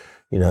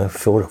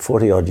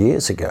 40 odd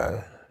years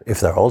ago, if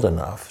they're old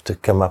enough, to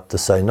come up to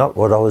say not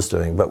what I was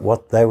doing, but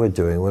what they were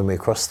doing when we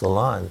crossed the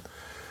line.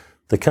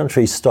 The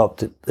country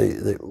stopped.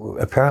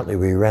 Apparently,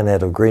 we ran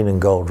out of green and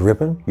gold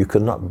ribbon. You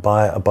could not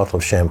buy a bottle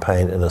of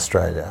champagne in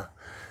Australia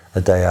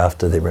a day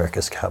after the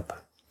America's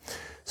Cup.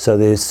 So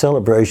the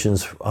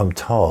celebrations, I'm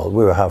told,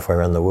 we were halfway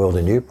around the world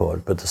in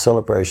Newport, but the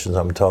celebrations,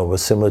 I'm told, were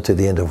similar to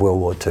the end of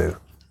World War II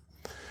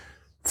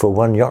for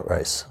one yacht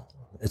race.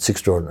 It's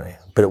extraordinary.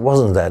 But it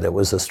wasn't that. It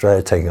was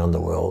Australia taking on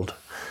the world,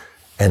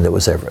 and it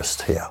was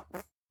Everest here.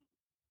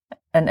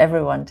 And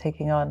everyone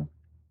taking on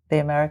the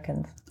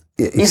Americans.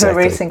 Yeah, exactly. You were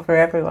racing for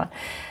everyone.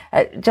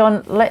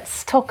 John,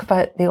 let's talk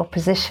about the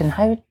opposition.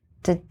 How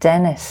did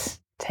Dennis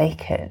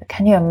take it?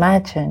 Can you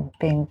imagine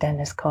being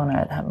Dennis Conner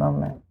at that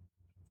moment?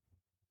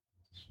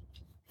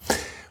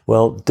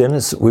 Well,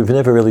 Dennis, we've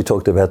never really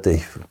talked about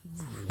the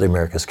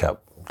America's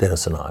Cup,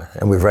 Dennis and I,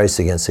 and we've raced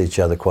against each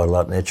other quite a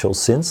lot in Etchells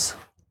since,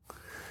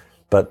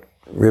 but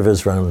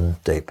rivers run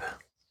deep.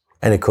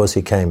 And of course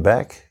he came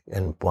back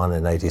and won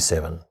in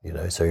 87,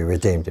 so he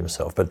redeemed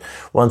himself. But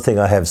one thing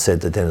I have said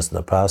to Dennis in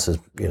the past is,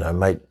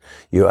 mate,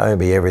 you owe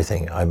me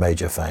everything. I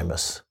made you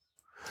famous.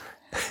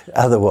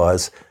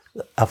 Otherwise,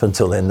 up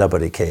until then,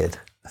 nobody cared.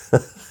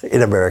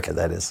 In America,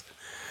 that is.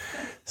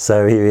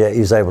 So he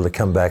was able to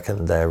come back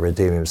and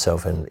redeem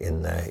himself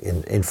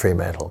in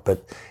Fremantle.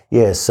 But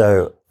yeah,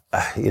 so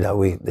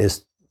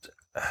there's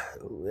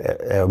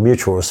our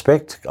mutual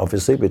respect,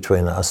 obviously,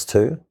 between us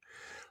two.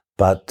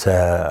 But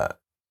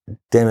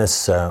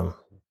Dennis,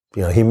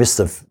 he missed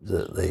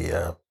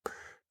the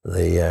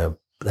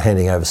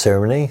handing over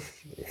ceremony.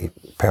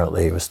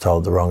 Apparently, he was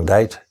told the wrong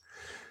date.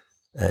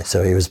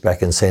 So he was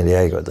back in San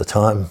Diego at the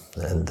time,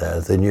 and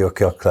the New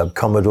York Yacht Club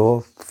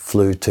Commodore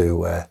flew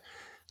to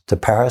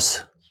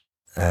Paris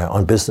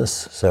on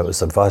business. So it was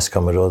the Vice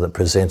Commodore that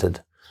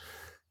presented,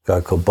 a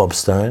guy called Bob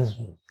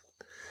Stone.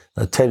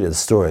 I'll tell you the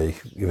story.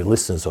 Your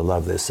listeners will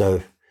love this.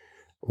 So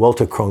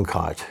Walter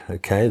Cronkite,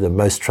 the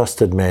most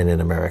trusted man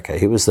in America.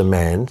 He was the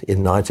man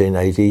in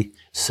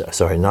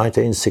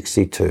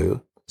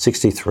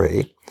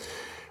 1963,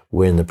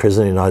 when the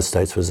President of the United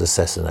States was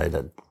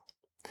assassinated.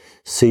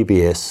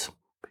 CBS,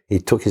 he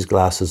took his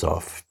glasses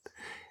off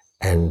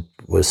and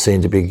was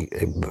seen to be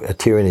a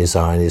tear in his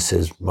eye, and he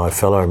says, "My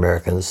fellow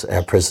Americans,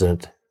 our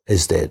president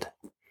is dead."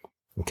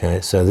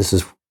 So this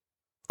is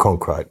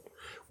Cronkite,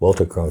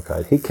 Walter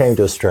Cronkite. He came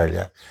to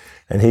Australia,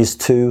 and his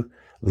two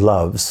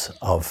loves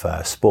of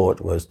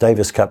sport was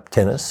Davis Cup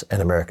tennis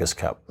and America's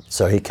Cup.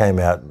 So he came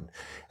out,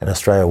 and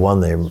Australia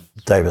won the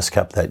Davis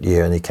Cup that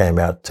year, and he came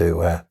out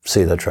to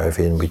see the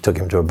trophy, and we took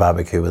him to a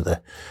barbecue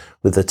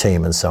with the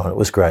team and so on. It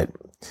was great.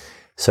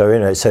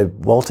 So, so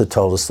Walter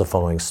told us the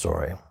following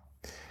story,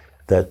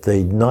 that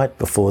the night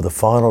before the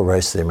final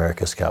race of the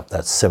America's Cup,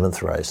 that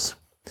seventh race,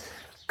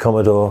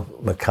 Commodore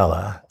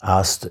McCullough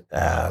asked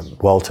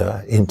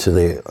Walter into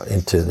the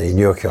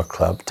New York Yacht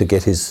Club to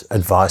get his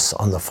advice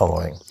on the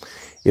following.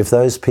 If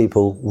those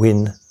people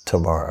win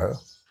tomorrow,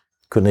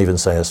 couldn't even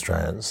say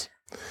Australians,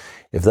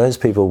 if those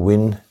people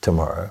win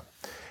tomorrow,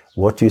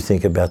 what do you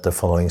think about the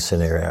following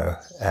scenario?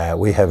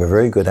 We have a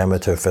very good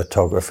amateur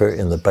photographer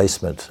in the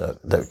basement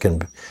that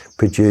can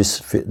produce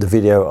the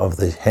video of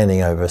the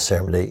handing over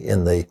ceremony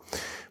in the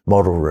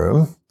model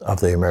room of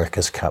the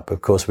America's Cup.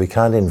 Of course, we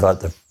can't invite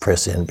the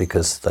press in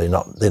because they're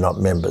not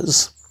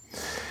members,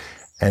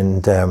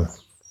 and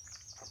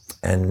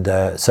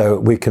so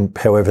we can.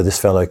 However, this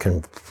fellow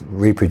can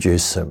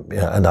reproduce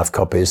enough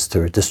copies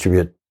to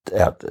distribute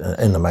out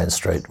in the main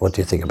street. What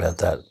do you think about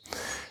that?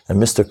 And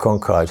Mr.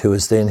 Cronkite, who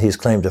was then his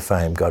claim to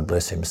fame, God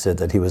bless him, said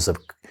that he was the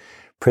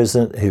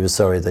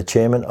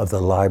chairman of the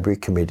Library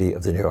Committee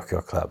of the New York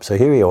Yacht Club. So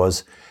here he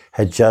was,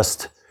 had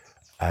just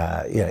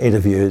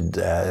interviewed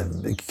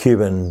the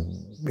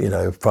Cuban,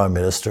 Prime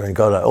Minister, and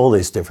got all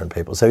these different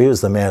people. So he was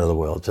the man of the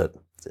world.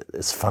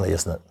 It's funny,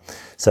 isn't it?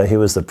 So he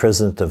was the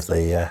president of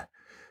the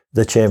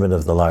chairman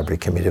of the Library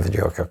Committee of the New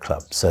York Yacht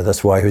Club. So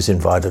that's why he was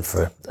invited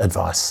for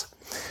advice.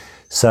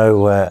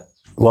 So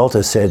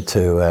Walter said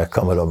to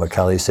Commodore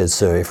McCullough, he said,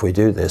 "Sir, if we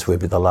do this, we'll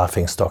be the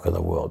laughing stock of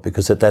the world,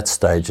 because at that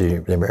stage,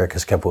 the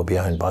America's Cup will be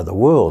owned by the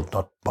world,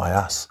 not by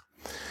us."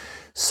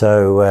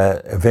 So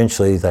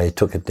eventually they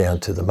took it down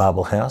to the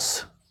Marble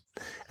House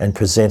and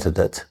presented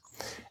it.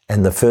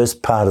 And the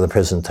first part of the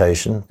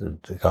presentation,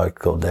 the guy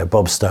called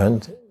Bob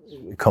Stone,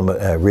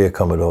 Rear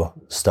Commodore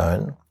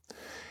Stone,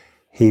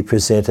 he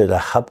presented a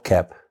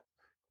hubcap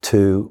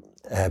to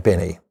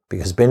Benny,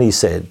 because Ben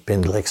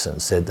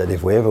Lexon said that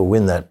if we ever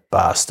win that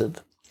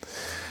bastard,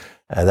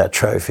 that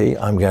trophy,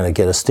 I'm going to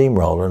get a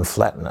steamroller and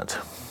flatten it.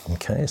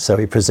 So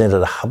he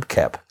presented a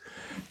hubcap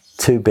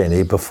to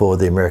Benny before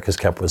the America's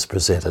Cup was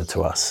presented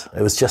to us.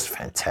 It was just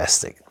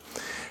fantastic.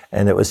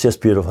 And it was just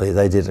beautiful.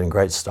 They did it in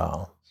great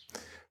style.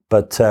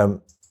 But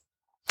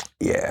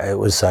it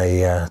was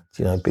a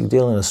big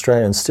deal in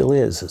Australia, and still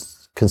is.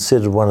 It's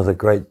considered one of the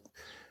great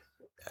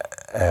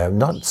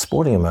not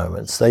sporting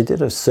moments. They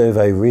did a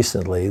survey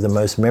recently, the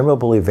most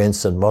memorable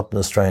events in modern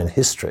Australian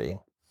history.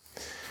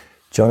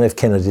 John F.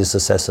 Kennedy's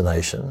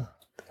assassination,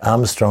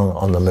 Armstrong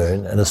on the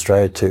moon, and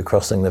Australia 2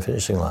 crossing the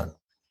finishing line.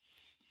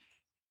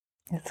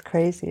 It's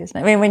crazy, isn't it?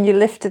 I mean, when you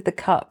lifted the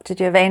cup, did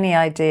you have any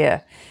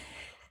idea,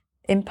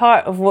 in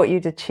part of what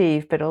you'd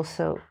achieved, but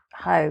also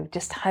how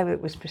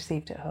it was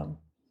perceived at home?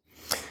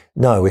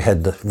 No, we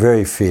had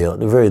very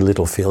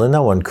little feel, and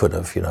no one could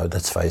have,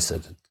 let's face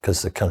it,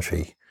 because the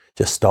country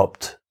just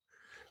stopped.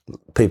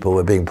 People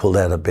were being pulled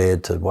out of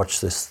bed to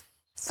watch this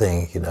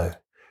thing,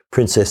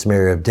 Princess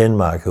Mary of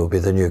Denmark, who will be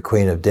the new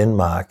Queen of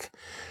Denmark,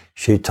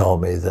 she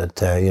told me that,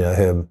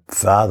 her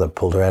father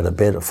pulled her out of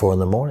bed at 4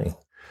 a.m,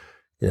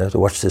 to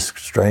watch this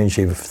strange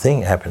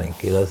thing happening,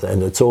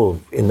 and it's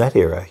all in that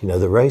era.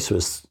 The race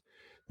was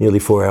nearly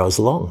 4 hours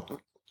long,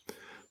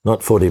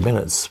 not 40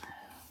 minutes.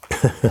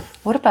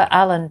 What about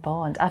Alan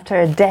Bond? After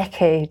a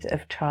decade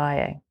of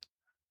trying,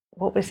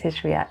 what was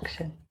his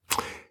reaction?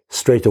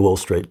 Straight to Wall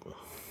Street.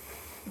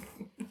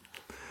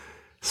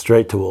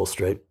 Straight to Wall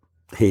Street.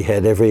 He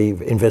had every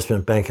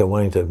investment banker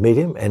wanting to meet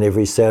him and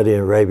every Saudi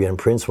Arabian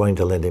prince wanting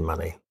to lend him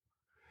money.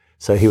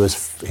 So he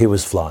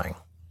was flying.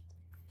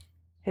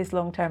 His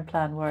long-term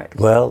plan worked.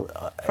 Well,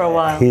 for a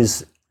while.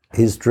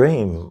 His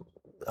dream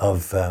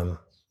of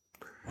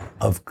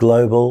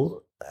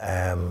global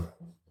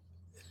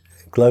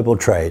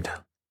trade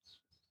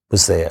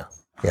was there.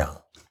 Yeah.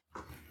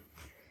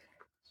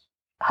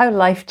 How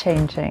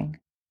life-changing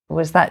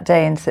was that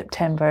day in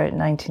September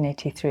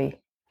 1983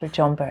 for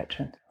John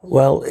Bertrand?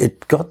 Well,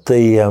 it got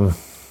the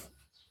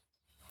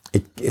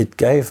it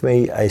gave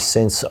me a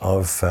sense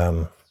of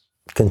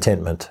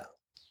contentment.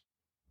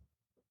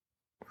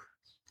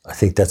 I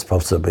think that's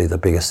possibly the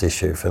biggest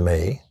issue for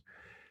me,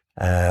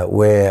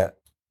 the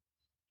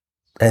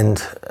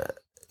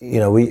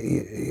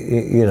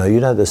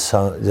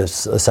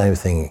same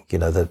thing,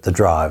 the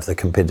drive, the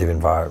competitive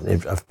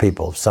environment of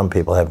people. Some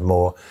people have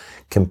more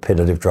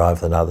competitive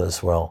drive than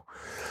others. Well,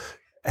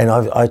 and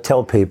I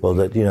tell people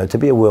that, to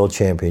be a world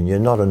champion, you're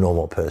not a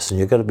normal person.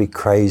 You've got to be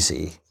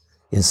crazy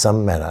in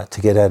some manner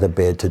to get out of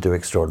bed to do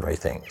extraordinary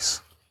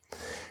things.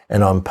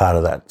 And I'm part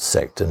of that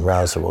sect, and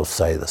Rouser will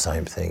say the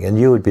same thing. And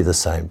you would be the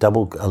same,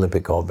 double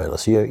Olympic gold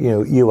medalist.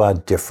 You are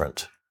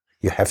different.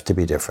 You have to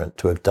be different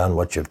to have done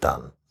what you've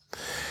done.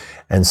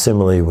 And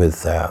similarly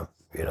with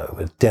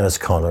with Dennis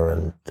Conner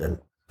and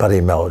Buddy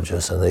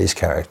Melges and these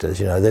characters,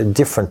 they're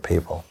different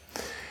people.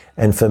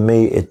 And for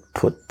me, it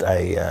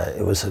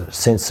was a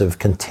sense of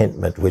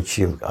contentment, which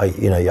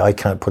I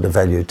can't put a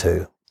value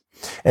to.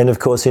 And of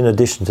course, in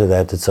addition to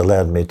that, it's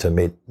allowed me to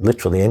meet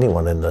literally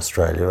anyone in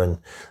Australia and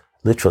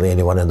literally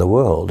anyone in the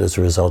world as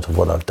a result of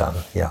what I've done,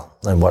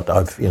 and what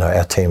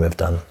our team have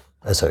done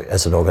as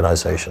an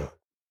organisation.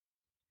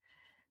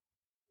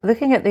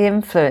 Looking at the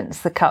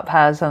influence the Cup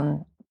has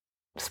on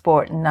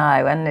sport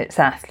now and its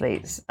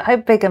athletes, how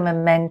big a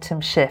momentum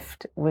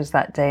shift was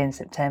that day in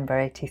September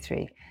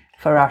 83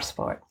 for our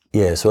sport?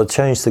 Yeah, so it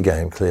changed the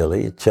game,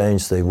 clearly. It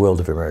changed the World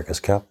of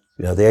America's Cup.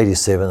 The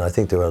 87, I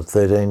think there were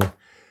 13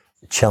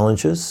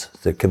 challengers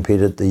that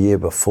competed the year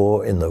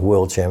before in the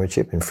World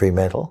Championship in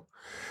Fremantle.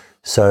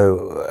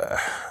 So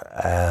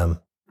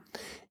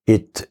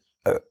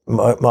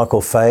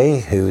Michael Fay,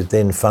 who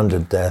then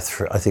funded, I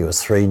think it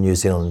was 3 New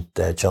Zealand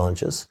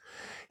challenges,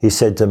 he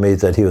said to me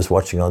that he was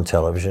watching on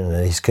television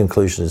and his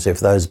conclusion is, if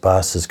those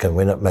bastards can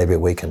win it, maybe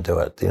we can do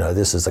it.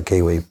 This is the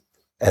Kiwi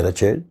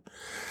attitude.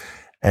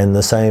 And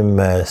the same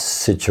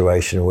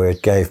situation where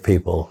it gave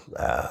people,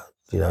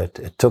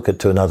 it took it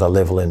to another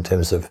level in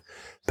terms of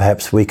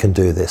perhaps we can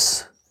do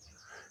this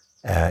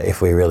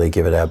if we really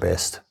give it our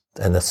best.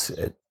 And that's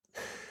it.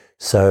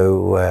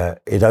 So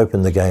it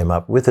opened the game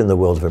up within the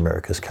World of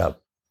America's Cup.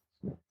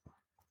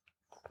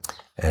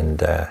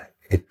 And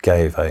it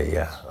gave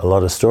a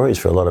lot of stories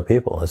for a lot of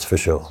people, that's for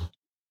sure.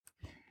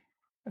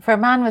 For a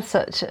man with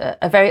such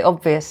a very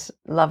obvious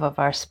love of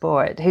our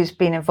sport, who's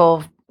been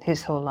involved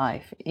his whole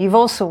life, you've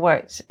also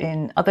worked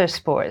in other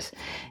sports,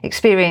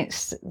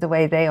 experienced the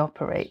way they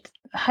operate.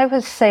 How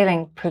has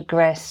sailing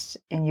progressed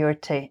in your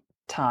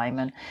time,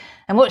 and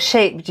what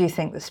shape do you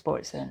think the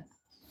sport's in?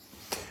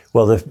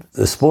 Well,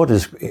 the sport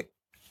is,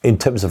 in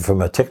terms of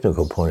from a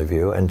technical point of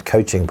view and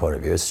coaching point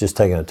of view, it's just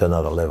taken it to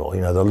another level.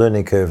 The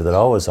learning curve that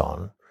I was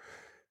on,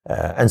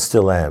 and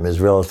still am, is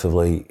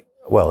relatively,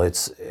 well,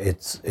 it's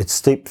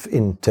steep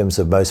in terms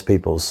of most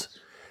people's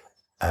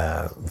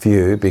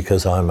view,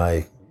 because I'm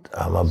a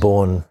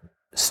born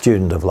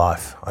student of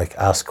life. I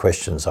ask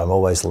questions, I'm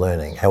always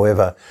learning.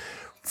 However,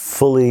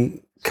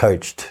 fully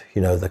coached,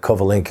 the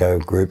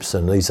Kovalenko groups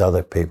and these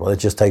other people, it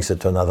just takes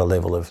it to another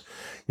level of,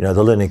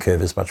 the learning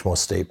curve is much more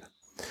steep.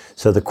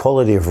 So the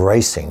quality of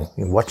racing,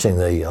 watching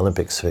the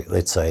Olympics,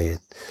 let's say,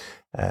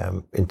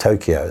 in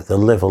Tokyo, the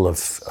level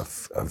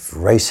of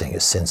racing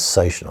is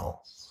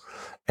sensational.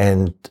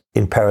 And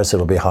in Paris,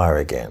 it'll be higher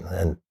again.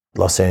 And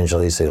Los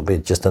Angeles, it'll be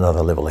just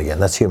another level again.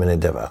 That's human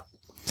endeavour.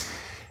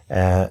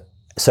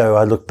 So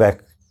I look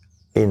back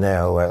in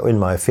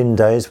my Finn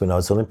days when I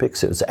was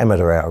Olympics, it was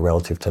amateur hour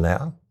relative to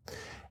now.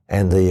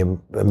 and the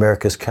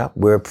America's Cup,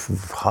 we're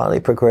highly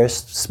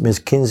progressed. Ms.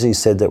 Kinsey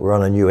said that we're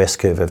on a new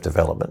S-curve of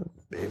development,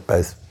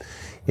 both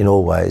in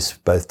all ways,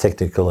 both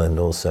technical and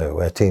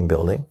also team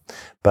building.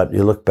 But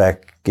you look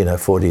back,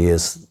 40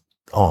 years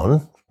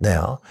on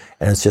now,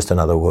 and it's just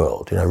another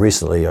world.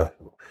 Recently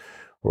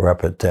we're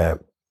up at,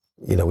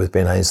 with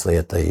Ben Ainsley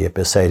at the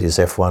Mercedes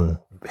F1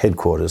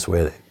 headquarters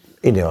where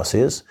Ineos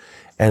is,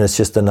 and it's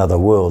just another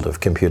world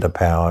of computer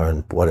power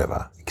and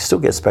whatever. It still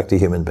gets back to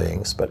human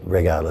beings, but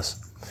regardless.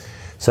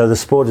 So the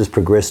sport has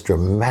progressed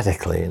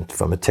dramatically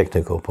from a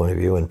technical point of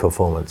view and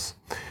performance.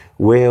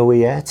 Where are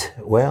we at?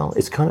 Well,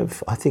 it's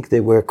I think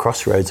that we're at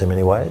crossroads in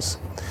many ways.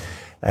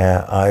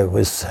 I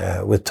was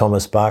with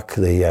Thomas Bach,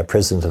 the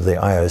president of the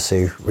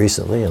IOC,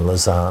 recently in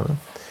Lausanne,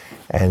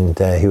 and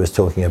he was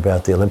talking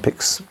about the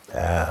Olympics.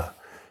 That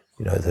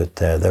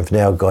they've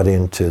now got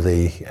into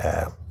the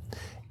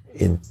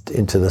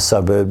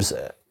suburbs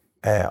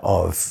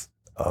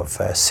of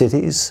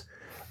cities,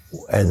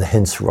 and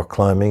hence rock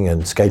climbing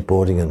and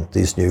skateboarding and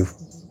these new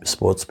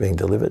sports being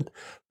delivered.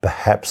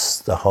 Perhaps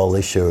the whole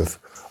issue of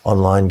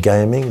online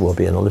gaming will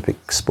be an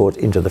Olympic sport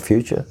into the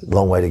future.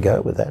 Long way to go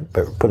with that,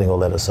 but putting all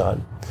that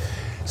aside.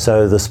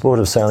 So the sport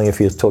of sailing, if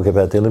you talk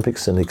about the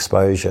Olympics and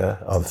exposure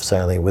of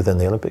sailing within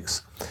the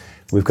Olympics,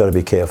 we've got to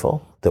be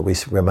careful that we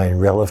remain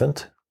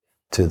relevant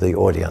to the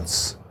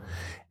audience.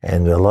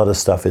 And a lot of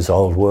stuff is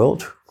old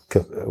world.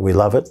 We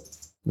love it.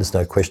 There's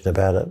no question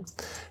about it.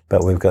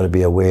 But we've got to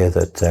be aware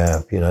that,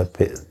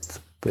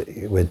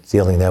 we're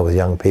dealing now with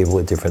young people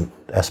with different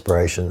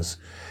aspirations.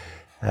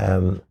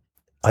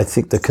 I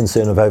think the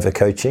concern of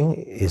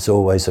overcoaching is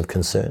always of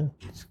concern.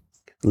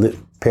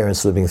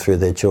 Parents living through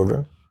their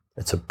children,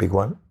 it's a big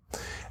one.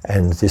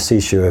 And this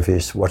issue of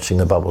is watching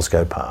the bubbles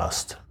go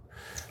past,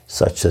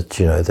 such that,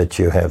 that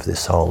you have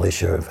this whole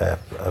issue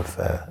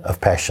of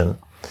passion,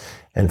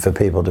 and for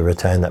people to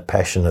retain that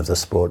passion of the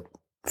sport,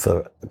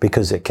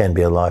 because it can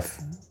be a life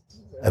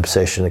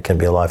obsession, it can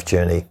be a life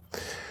journey.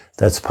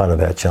 That's part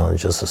of our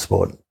challenge as a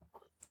sport.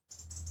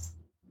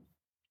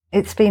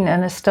 It's been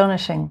an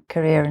astonishing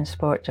career in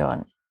sport,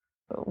 John.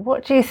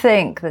 What do you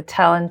think the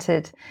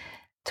talented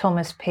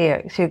Thomas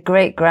Pietsch, your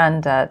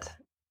great-granddad,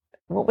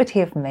 what would he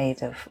have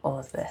made of all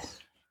of this?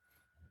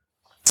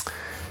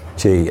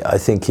 Gee, I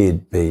think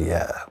he'd be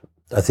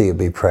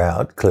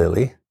proud,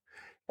 clearly,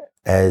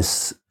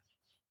 as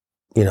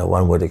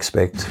one would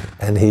expect,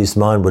 and his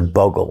mind would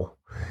boggle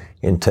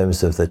in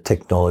terms of the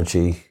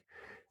technology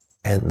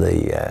and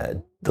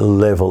the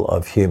level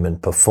of human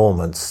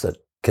performance that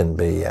can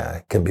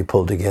be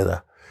pulled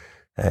together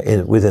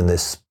within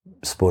this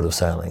sport of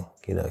sailing.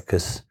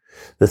 Because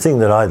the thing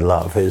that I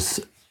love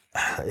is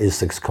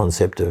this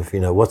concept of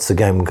what's the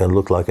game going to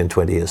look like in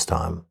 20 years'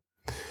 time,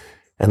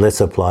 and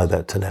let's apply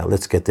that to now.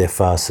 Let's get there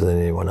faster than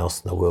anyone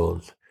else in the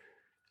world,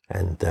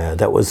 and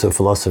that was the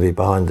philosophy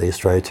behind the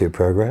Australia 2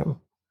 program.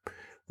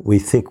 We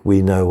think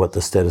we know what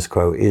the status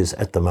quo is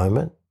at the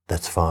moment.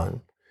 That's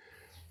fine.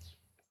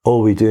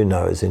 All we do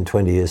know is in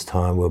 20 years'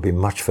 time, we'll be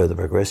much further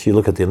progressed. You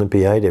look at the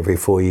Olympiad, every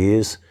 4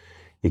 years,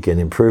 you get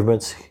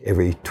improvements.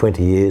 Every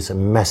 20 years, a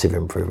massive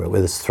improvement,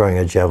 whether it's throwing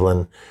a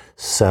javelin,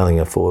 sailing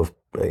a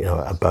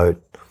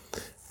boat,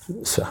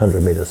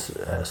 100 metres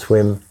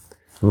swim,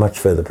 much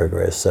further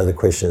progressed. So the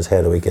question is,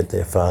 how do we get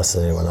there faster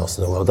than anyone else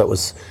in the world? That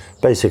was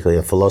basically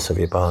a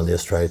philosophy behind the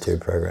Australia 2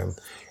 program.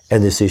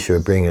 And this issue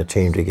of bringing a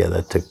team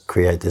together to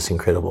create this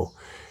incredible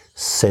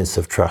sense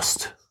of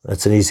trust.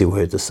 That's an easy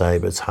word to say,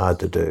 but it's hard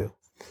to do.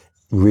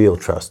 Real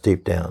trust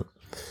deep down,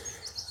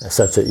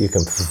 such that you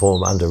can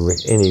perform under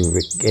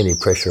any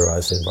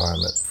pressurized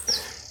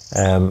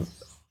environment.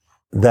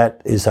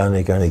 That is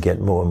only going to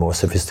get more and more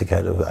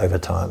sophisticated over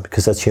time,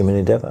 because that's human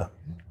endeavour.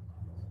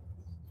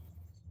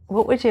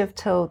 What would you have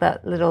told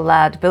that little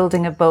lad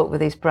building a boat with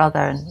his brother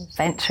and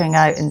venturing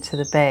out into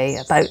the bay,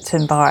 about to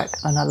embark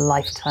on a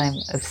lifetime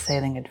of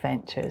sailing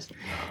adventures?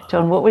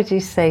 John, what would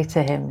you say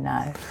to him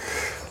now?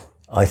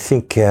 I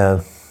think,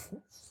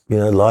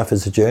 life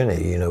is a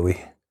journey.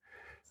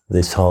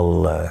 This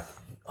whole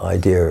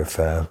idea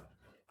of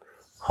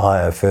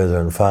higher, further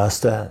and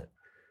faster,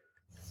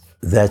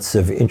 that's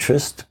of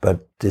interest,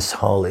 but this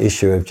whole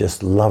issue of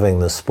just loving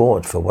the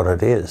sport for what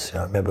it is.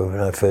 I remember when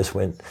I first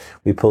went,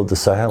 we pulled the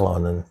sail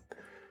on and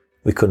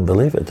we couldn't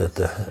believe it,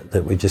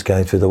 that we're just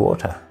going through the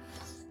water.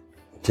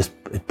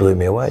 It blew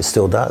me away, it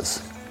still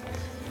does.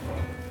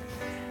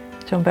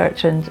 John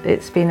Bertrand,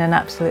 it's been an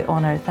absolute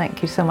honour.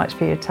 Thank you so much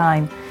for your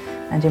time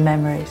and your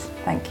memories.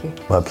 Thank you.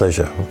 My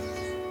pleasure.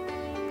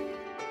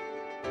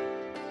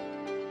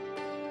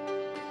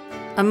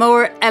 A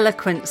more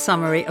eloquent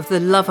summary of the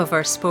love of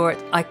our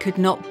sport I could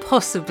not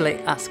possibly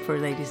ask for,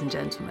 ladies and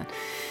gentlemen.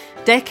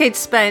 Decades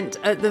spent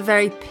at the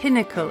very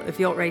pinnacle of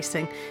yacht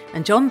racing,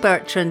 and John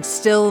Bertrand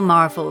still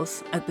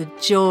marvels at the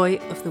joy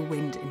of the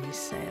wind in his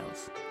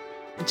sails.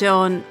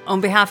 John,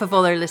 on behalf of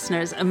all our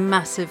listeners, a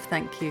massive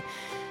thank you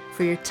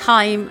for your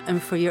time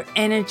and for your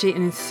energy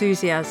and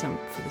enthusiasm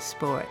for the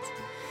sport.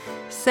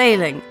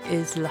 Sailing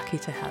is lucky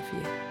to have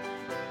you.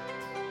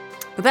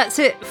 Well, that's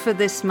it for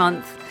this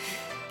month.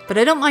 But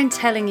I don't mind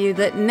telling you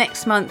that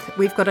next month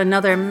we've got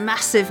another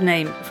massive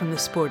name from the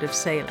sport of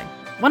sailing.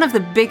 One of the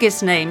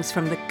biggest names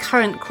from the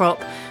current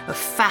crop of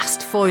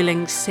fast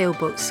foiling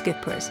sailboat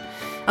skippers.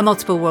 A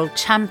multiple world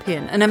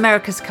champion, an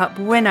America's Cup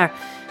winner,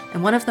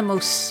 and one of the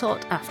most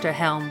sought after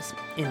helms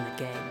in the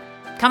game.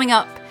 Coming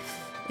up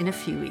in a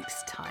few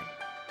weeks' time.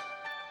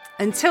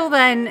 Until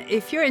then,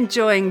 if you're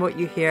enjoying what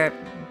you hear,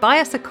 buy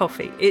us a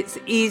coffee. It's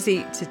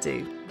easy to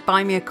do.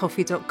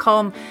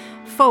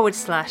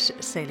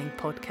 buymeacoffee.com/sailing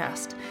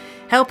podcast,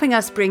 helping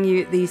us bring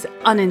you these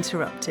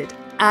uninterrupted,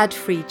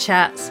 ad-free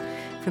chats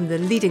from the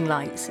leading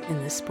lights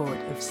in the sport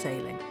of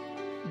sailing.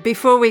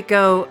 Before we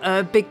go,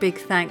 a big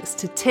thanks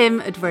to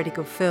Tim at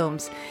Vertigo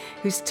Films,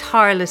 whose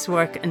tireless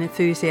work and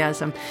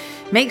enthusiasm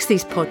makes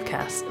these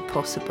podcasts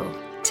possible.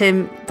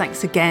 Tim,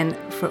 thanks again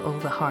for all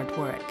the hard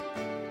work.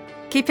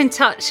 Keep in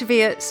touch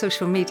via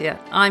social media.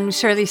 I'm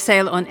Shirley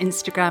Sail on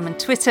Instagram and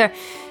Twitter,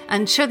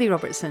 and Shirley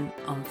Robertson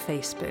on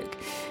Facebook.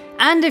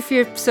 And if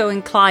you're so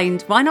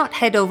inclined, why not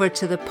head over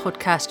to the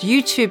podcast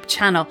YouTube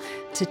channel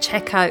to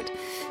check out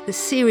the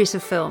series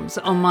of films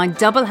on my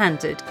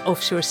double-handed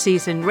offshore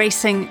season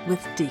racing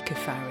with Dee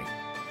Caffari.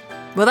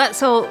 Well,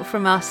 that's all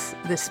from us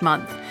this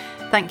month.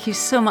 Thank you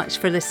so much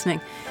for listening.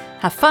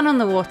 Have fun on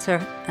the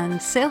water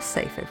and sail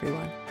safe,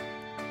 everyone.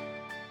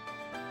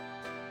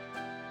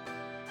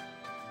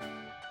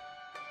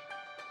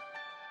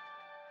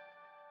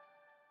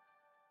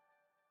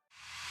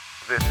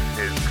 This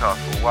is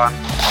Castle 1.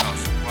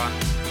 Castle 1.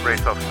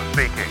 Race officer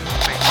speaking.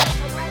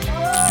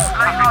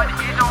 Lane line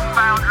is on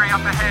boundary up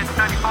ahead,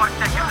 35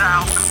 seconds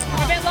out.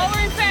 A bit lower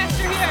and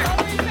faster here.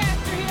 Lower and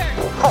faster here.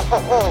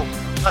 Oh,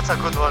 that's a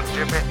good one,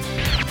 Jimmy.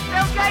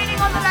 Still gaining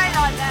on the lane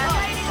line there.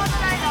 Gaining on the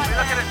lane line We're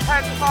there. looking at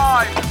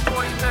 10-5 and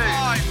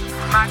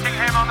 42. Matching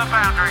him on the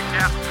boundary,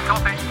 yeah.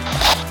 Copy.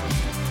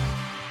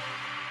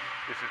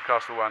 This is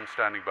Castle 1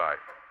 standing by.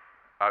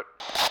 Out.